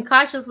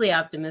cautiously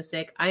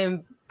optimistic. I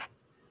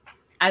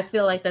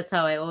feel like that's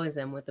how I always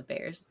am with the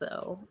Bears,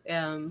 though.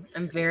 I'm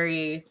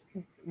very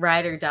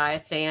ride or die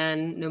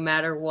fan, no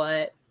matter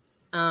what.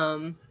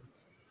 But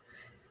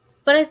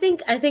I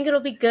think it'll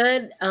be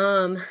good.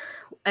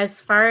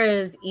 As far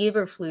as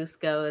Eberflus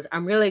goes,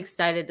 I'm really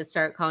excited to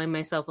start calling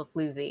myself a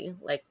floozy.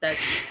 Like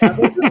that's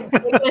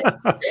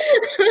the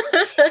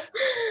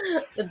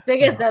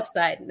biggest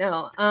upside.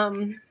 No,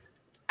 I'm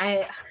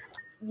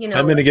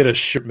going to get a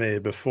shirt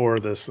made before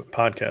this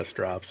podcast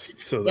drops,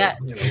 so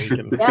that we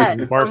can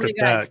market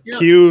that.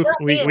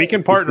 We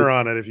can partner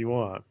on it if you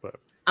want, but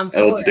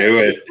let's do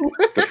it.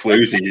 The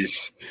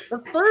floozies. The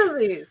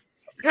floozies.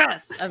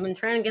 Yes, I've been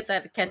trying to get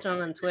that to catch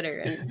on Twitter,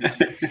 and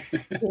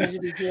to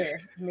be here.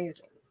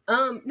 Amazing.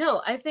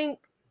 No, I think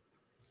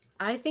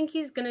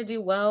he's gonna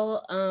do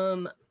well.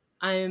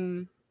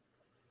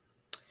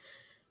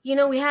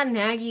 We had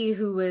Nagy,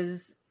 who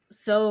was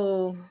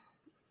so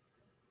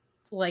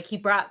like he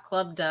brought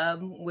Club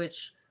Dub,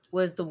 which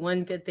was the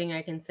one good thing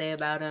I can say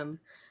about him.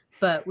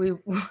 But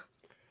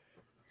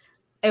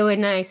it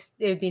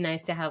would be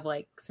nice to have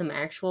like some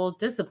actual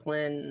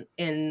discipline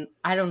and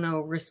I don't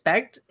know,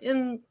 respect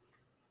in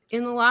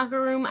the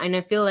locker room. And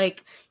I feel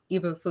like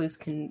Eberflus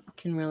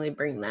can really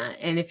bring that.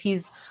 And if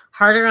he's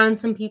harder on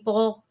some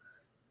people,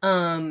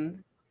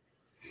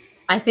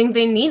 I think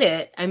they need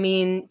it. I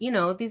mean, you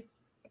know,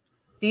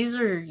 these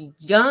are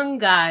young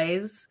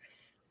guys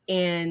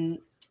and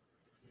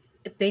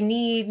they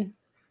need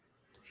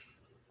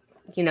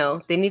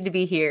to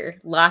be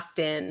here locked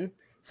in.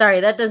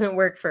 Sorry, that doesn't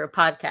work for a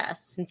podcast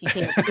since you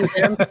can't see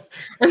it.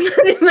 I'm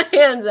putting my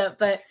hands up,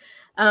 but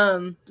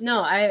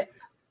no, I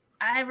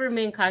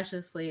remain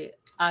cautiously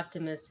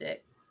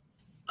optimistic.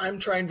 I'm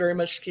trying very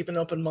much to keep an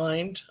open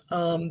mind.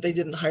 They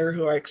didn't hire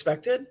who I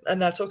expected,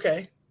 and that's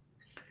okay.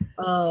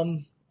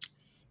 I'm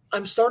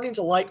starting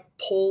to like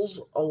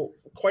Poles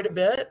quite a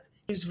bit.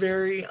 He's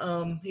very,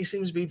 he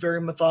seems to be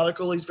very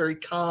methodical. He's very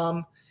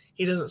calm.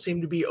 He doesn't seem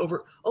to be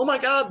over, oh my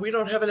God, we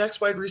don't have an X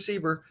wide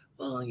receiver.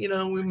 Well, you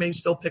know, we may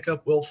still pick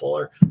up Will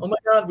Fuller. Oh my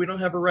God, we don't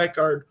have a right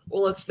guard.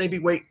 Well, let's maybe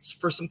wait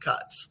for some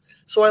cuts.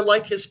 So I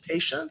like his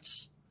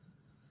patience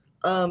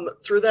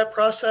through that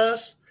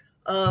process.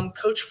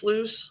 Coach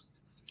Flus,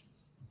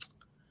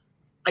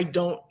 I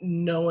don't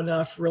know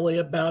enough really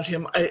about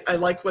him. I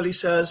like what he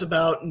says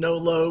about no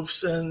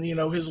loafs and, you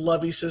know, his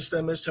Lovey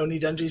system, his Tony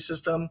Dungy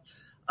system.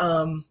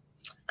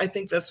 I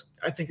think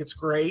it's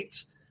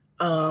great.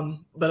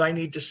 But I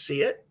need to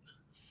see it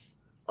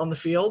on the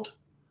field,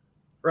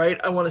 right?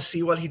 I want to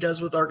see what he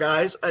does with our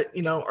guys.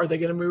 You know, are they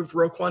going to move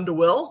Roquan to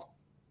Will?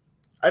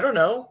 I don't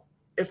know.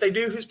 If they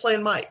do, who's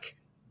playing Mike,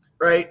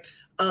 right?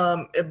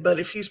 But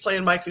if he's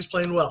playing Mike, who's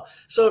playing Will?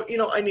 So, you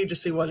know, I need to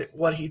see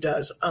what he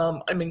does.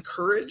 I'm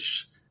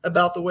encouraged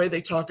about the way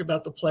they talk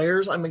about the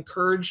players. I'm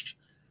encouraged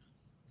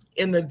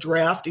in the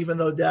draft, even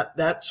though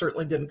that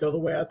certainly didn't go the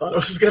way I thought it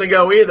was going to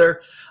go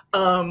either.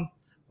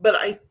 But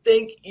I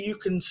think you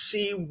can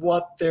see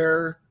what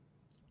their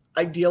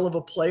ideal of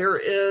a player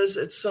is.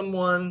 It's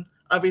someone,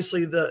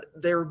 obviously,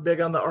 they're big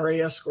on the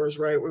RAS scores,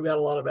 right? We've got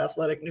a lot of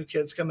athletic new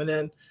kids coming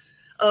in.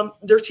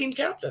 They're team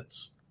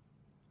captains.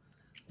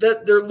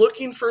 That they're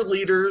looking for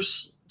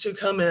leaders to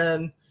come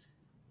in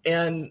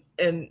and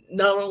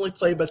not only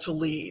play, but to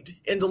lead,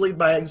 and to lead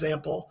by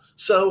example.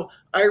 So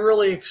I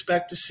really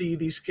expect to see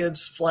these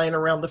kids flying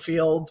around the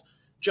field,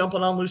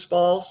 jumping on loose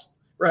balls,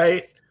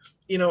 right?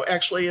 You know,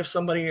 actually, if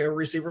a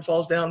receiver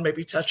falls down,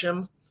 maybe touch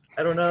him.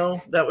 I don't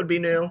know. That would be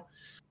new.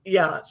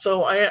 Yeah,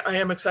 so I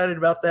am excited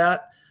about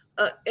that.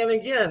 And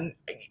again,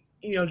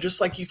 you know,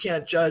 just like you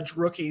can't judge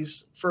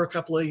rookies for a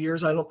couple of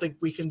years, I don't think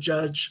we can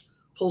judge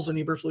Poles and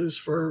Eberflus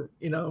for,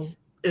 you know,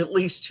 at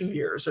least 2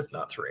 years, if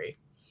not 3.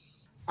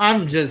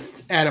 I'm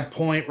just at a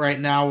point right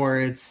now where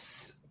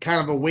it's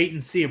kind of a wait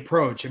and see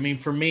approach. I mean,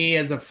 for me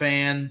as a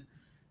fan,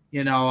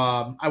 you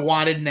know, I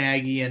wanted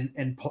Nagy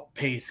and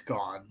Pace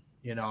gone.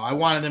 You know, I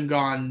wanted them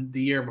gone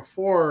the year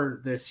before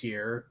this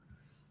year,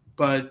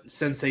 but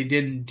since they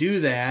didn't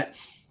do that,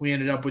 we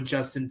ended up with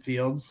Justin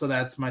Fields. So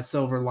that's my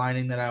silver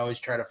lining that I always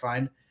try to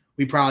find.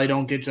 We probably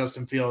don't get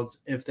Justin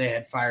Fields if they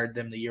had fired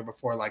them the year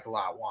before, like a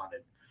lot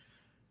wanted.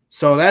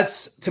 So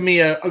that's, to me,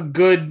 a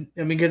good, I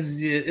mean,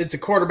 because it's a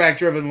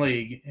quarterback-driven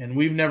league, and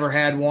we've never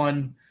had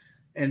one.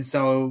 And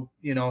so,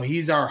 you know,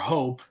 he's our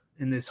hope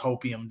in this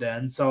hopium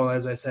den. So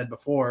as I said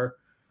before,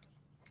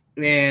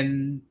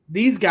 and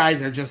these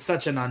guys are just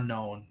such an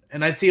unknown.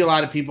 And I see a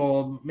lot of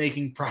people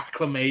making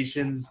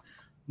proclamations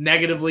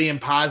negatively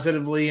and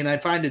positively, and I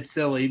find it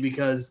silly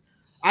because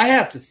I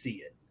have to see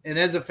it. And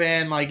as a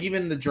fan, like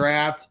even the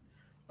draft,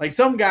 like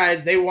some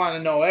guys, they want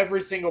to know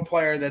every single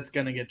player that's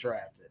going to get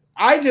drafted.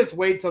 I just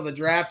wait till the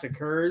draft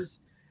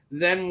occurs.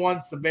 Then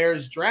once the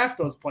Bears draft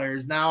those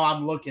players, now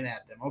I'm looking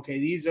at them. Okay,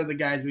 these are the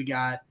guys we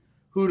got.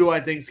 Who do I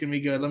think is going to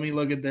be good? Let me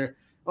look at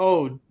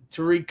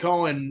Tariq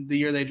Cohen, the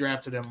year they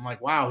drafted him. I'm like,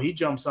 wow, he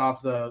jumps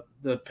off the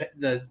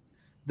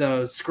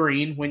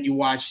screen when you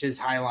watch his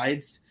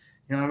highlights.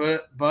 You know,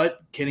 but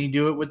can he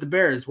do it with the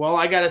Bears? Well,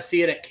 I got to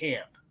see it at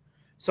camp.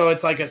 So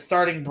it's like a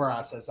starting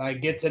process. I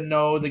get to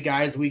know the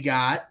guys we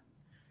got,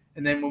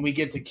 and then when we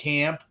get to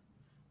camp,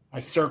 I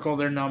circle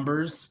their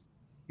numbers.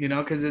 You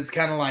know, because it's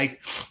kind of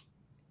like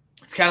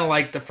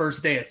the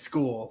first day at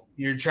school.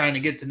 You're trying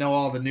to get to know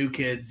all the new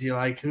kids. You're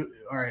like,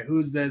 all right,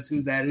 who's this?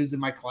 Who's that? Who's in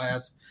my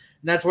class?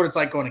 And that's what it's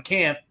like going to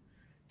camp,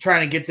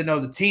 trying to get to know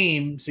the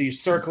team. So you're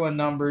circling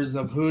numbers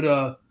of who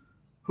to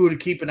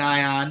keep an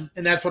eye on.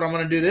 And that's what I'm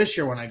going to do this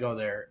year when I go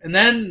there. And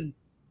then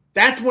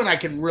that's when I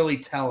can really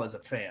tell as a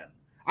fan.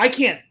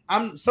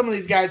 Some of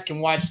these guys can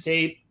watch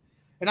tape,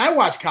 and I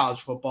watch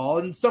college football.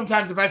 And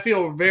sometimes if I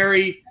feel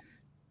very,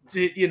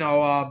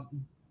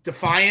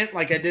 defiant,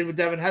 like I did with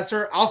Devin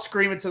Hester, I'll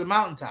scream it to the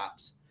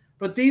mountaintops.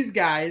 But these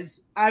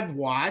guys I've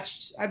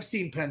watched. I've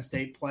seen Penn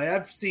State play.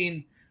 I've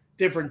seen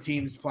different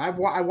teams play.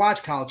 I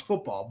watch college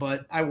football,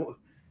 but I'm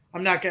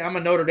a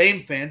Notre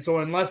Dame fan. So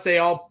unless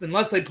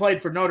they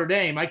played for Notre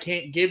Dame, I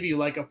can't give you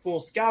like a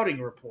full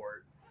scouting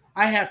report.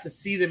 I have to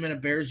see them in a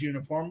Bears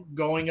uniform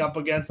going up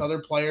against other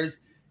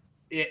players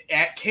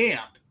at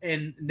camp.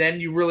 And then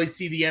you really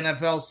see the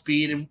NFL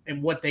speed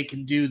and what they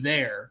can do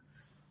there.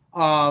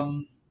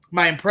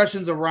 My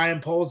impressions of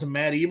Ryan Poles and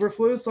Matt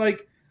Eberflus,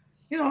 like,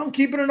 I'm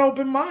keeping an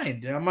open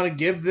mind. I'm going to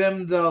give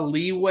them the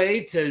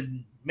leeway to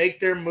make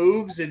their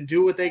moves and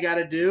do what they got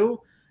to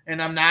do.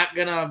 And I'm not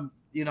going to,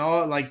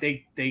 like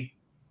they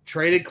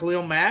traded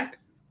Khalil Mack.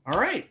 All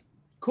right,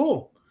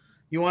 cool.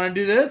 You want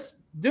to do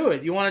this? Do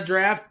it. You want to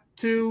draft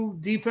 2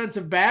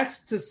 defensive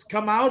backs to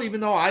come out,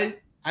 even though I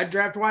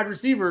draft wide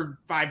receiver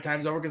 5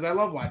 times over because I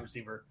love wide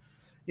receiver.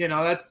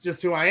 That's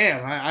just who I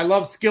am. I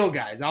love skill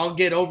guys. I'll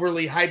get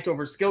overly hyped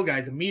over skill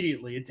guys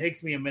immediately. It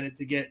takes me a minute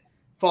to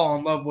fall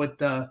in love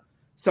with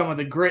some of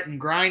the grit and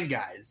grind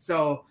guys.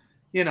 So,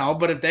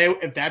 but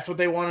if that's what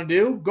they want to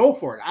do, go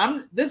for it.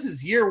 This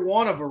is year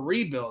 1 of a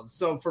rebuild.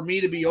 So for me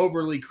to be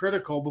overly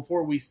critical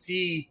before we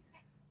see,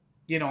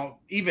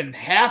 even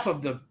half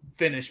of the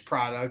finished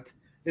product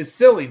is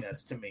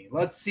silliness to me.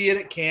 Let's see it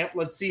at camp.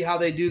 Let's see how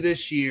they do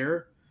this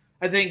year.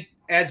 I think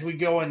as we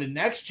go into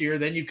next year,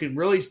 then you can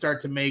really start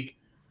to make,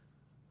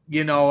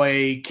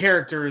 a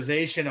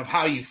characterization of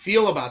how you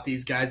feel about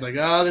these guys. Like,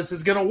 oh, this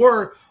is going to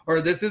work,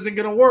 or this isn't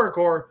going to work,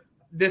 or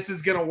this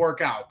is going to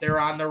work out. They're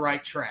on the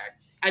right track.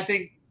 I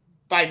think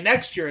by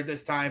next year at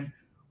this time,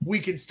 we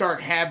can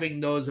start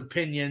having those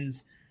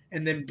opinions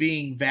and then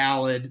being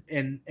valid.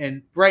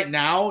 And right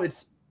now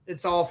it's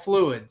all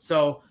fluid.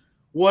 So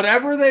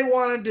whatever they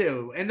want to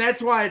do. And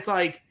that's why it's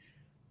like,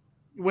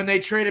 when they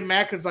traded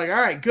Mack, it's like, all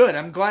right, good.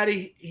 I'm glad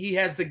he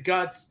has the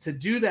guts to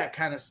do that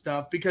kind of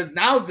stuff, because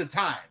now's the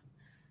time.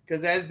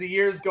 Because as the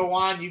years go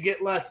on, you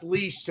get less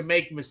leash to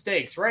make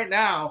mistakes. Right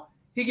now,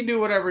 he can do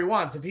whatever he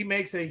wants. If he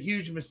makes a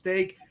huge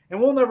mistake,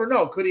 and we'll never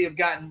know, could he have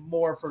gotten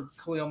more for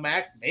Khalil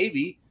Mack?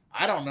 Maybe.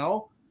 I don't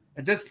know.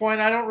 At this point,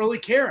 I don't really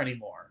care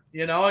anymore.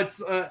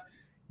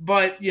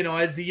 But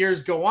as the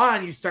years go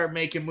on, you start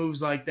making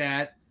moves like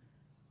that,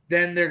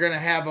 then they're going to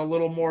have a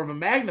little more of a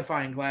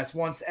magnifying glass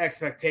once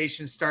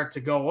expectations start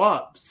to go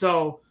up.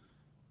 So,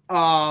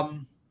 I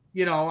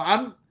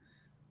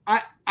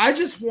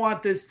just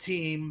want this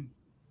team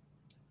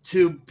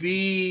to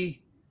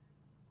be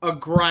a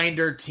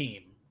grinder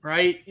team,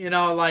 right?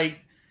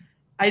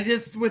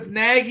 With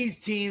Nagy's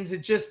teams,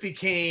 it just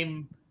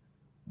became,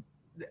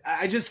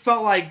 I just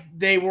felt like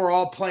they were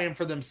all playing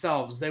for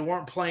themselves. They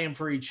weren't playing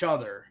for each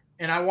other.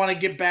 And I want to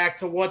get back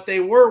to what they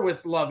were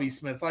with Lovie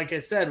Smith, like I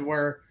said,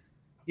 where,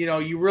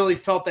 you really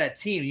felt that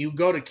team. You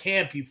go to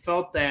camp, you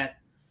felt that,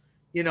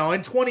 in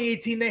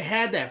 2018, they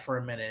had that for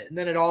a minute, and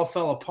then it all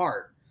fell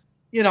apart.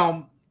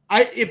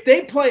 If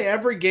they play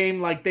every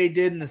game like they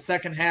did in the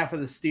second half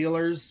of the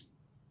Steelers,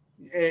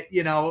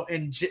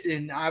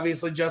 and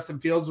obviously Justin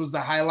Fields was the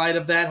highlight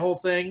of that whole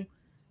thing.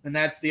 And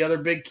that's the other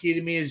big key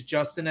to me, is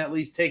Justin at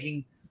least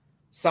taking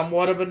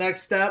somewhat of a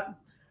next step.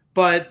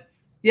 But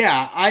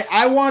yeah,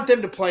 I want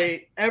them to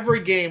play every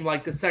game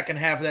like the second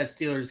half of that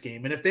Steelers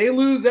game. And if they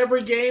lose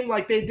every game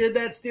like they did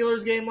that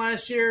Steelers game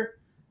last year,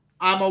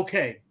 I'm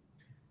okay.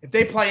 If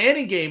they play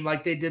any game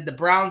like they did the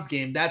Browns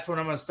game, that's when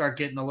I'm going to start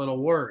getting a little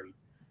worried.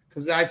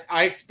 Because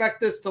I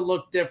expect this to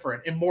look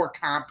different and more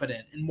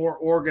competent and more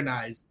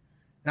organized.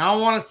 And I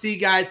don't want to see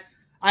guys.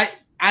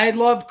 I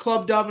loved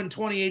Club Dub in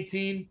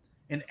 2018,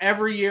 and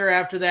every year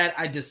after that,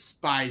 I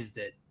despised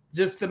it.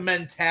 Just the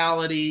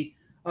mentality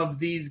of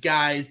these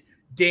guys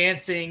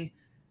dancing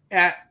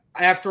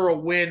after a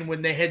win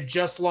when they had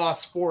just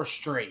lost 4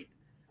 straight.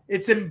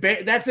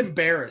 That's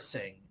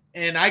embarrassing.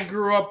 And I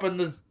grew up in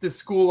the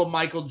school of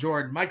Michael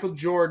Jordan. Michael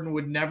Jordan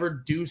would never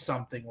do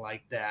something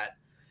like that.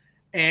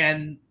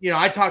 And,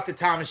 I talked to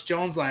Thomas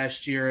Jones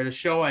last year at a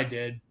show I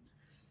did,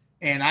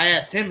 and I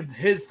asked him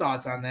his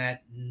thoughts on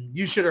that.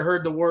 You should have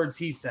heard the words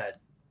he said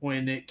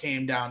when it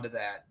came down to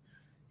that,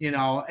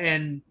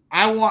 and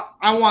I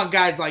want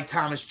guys like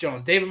Thomas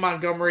Jones. David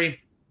Montgomery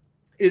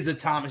is a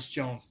Thomas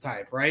Jones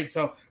type, right?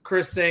 So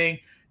Chris saying,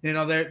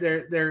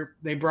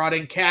 they brought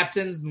in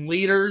captains and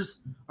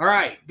leaders. All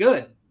right,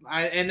 good.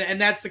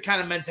 And that's the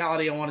kind of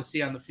mentality I want to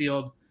see on the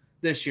field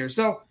this year.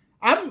 So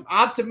I'm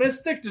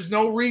optimistic. There's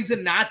no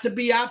reason not to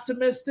be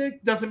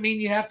optimistic. Doesn't mean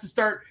you have to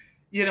start,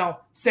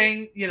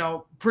 saying,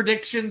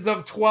 predictions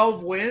of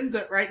 12 wins.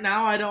 Right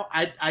now,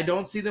 I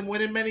don't see them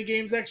winning many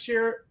games next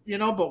year,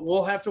 but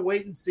we'll have to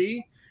wait and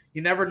see.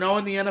 You never know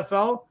in the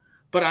NFL.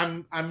 But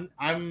I'm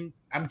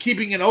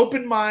keeping an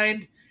open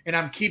mind, and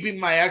I'm keeping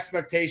my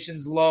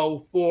expectations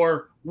low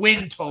for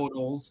win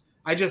totals.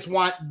 I just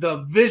want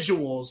the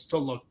visuals to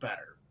look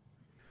better.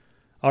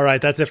 All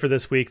right, that's it for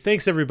this week.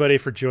 Thanks, everybody,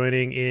 for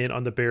joining in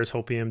on the Bears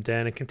Hopium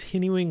Den and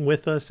continuing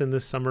with us in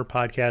this summer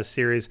podcast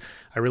series.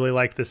 I really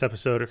liked this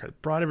episode.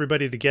 It brought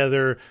everybody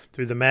together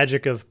through the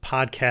magic of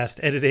podcast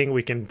editing.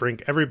 We can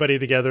bring everybody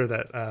together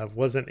that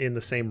wasn't in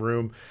the same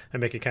room and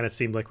make it kind of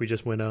seem like we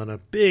just went on a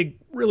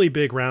really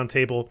big round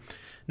table.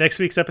 Next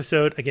week's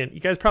episode, again,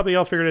 you guys probably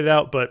all figured it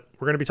out, but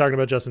we're going to be talking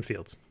about Justin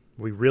Fields.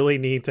 We really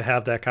need to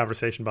have that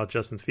conversation about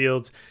Justin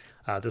Fields.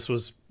 This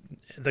was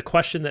the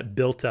question that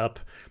built up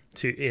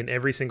in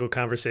every single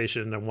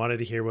conversation. I wanted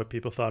to hear what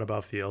people thought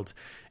about Fields.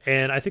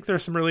 And I think there are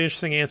some really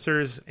interesting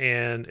answers,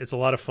 and it's a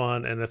lot of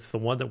fun, and that's the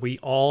one that we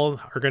all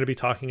are going to be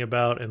talking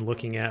about and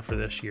looking at for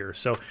this year.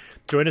 So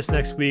join us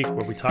next week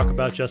where we talk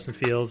about Justin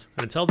Fields.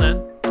 And until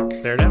then,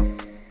 bear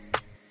down.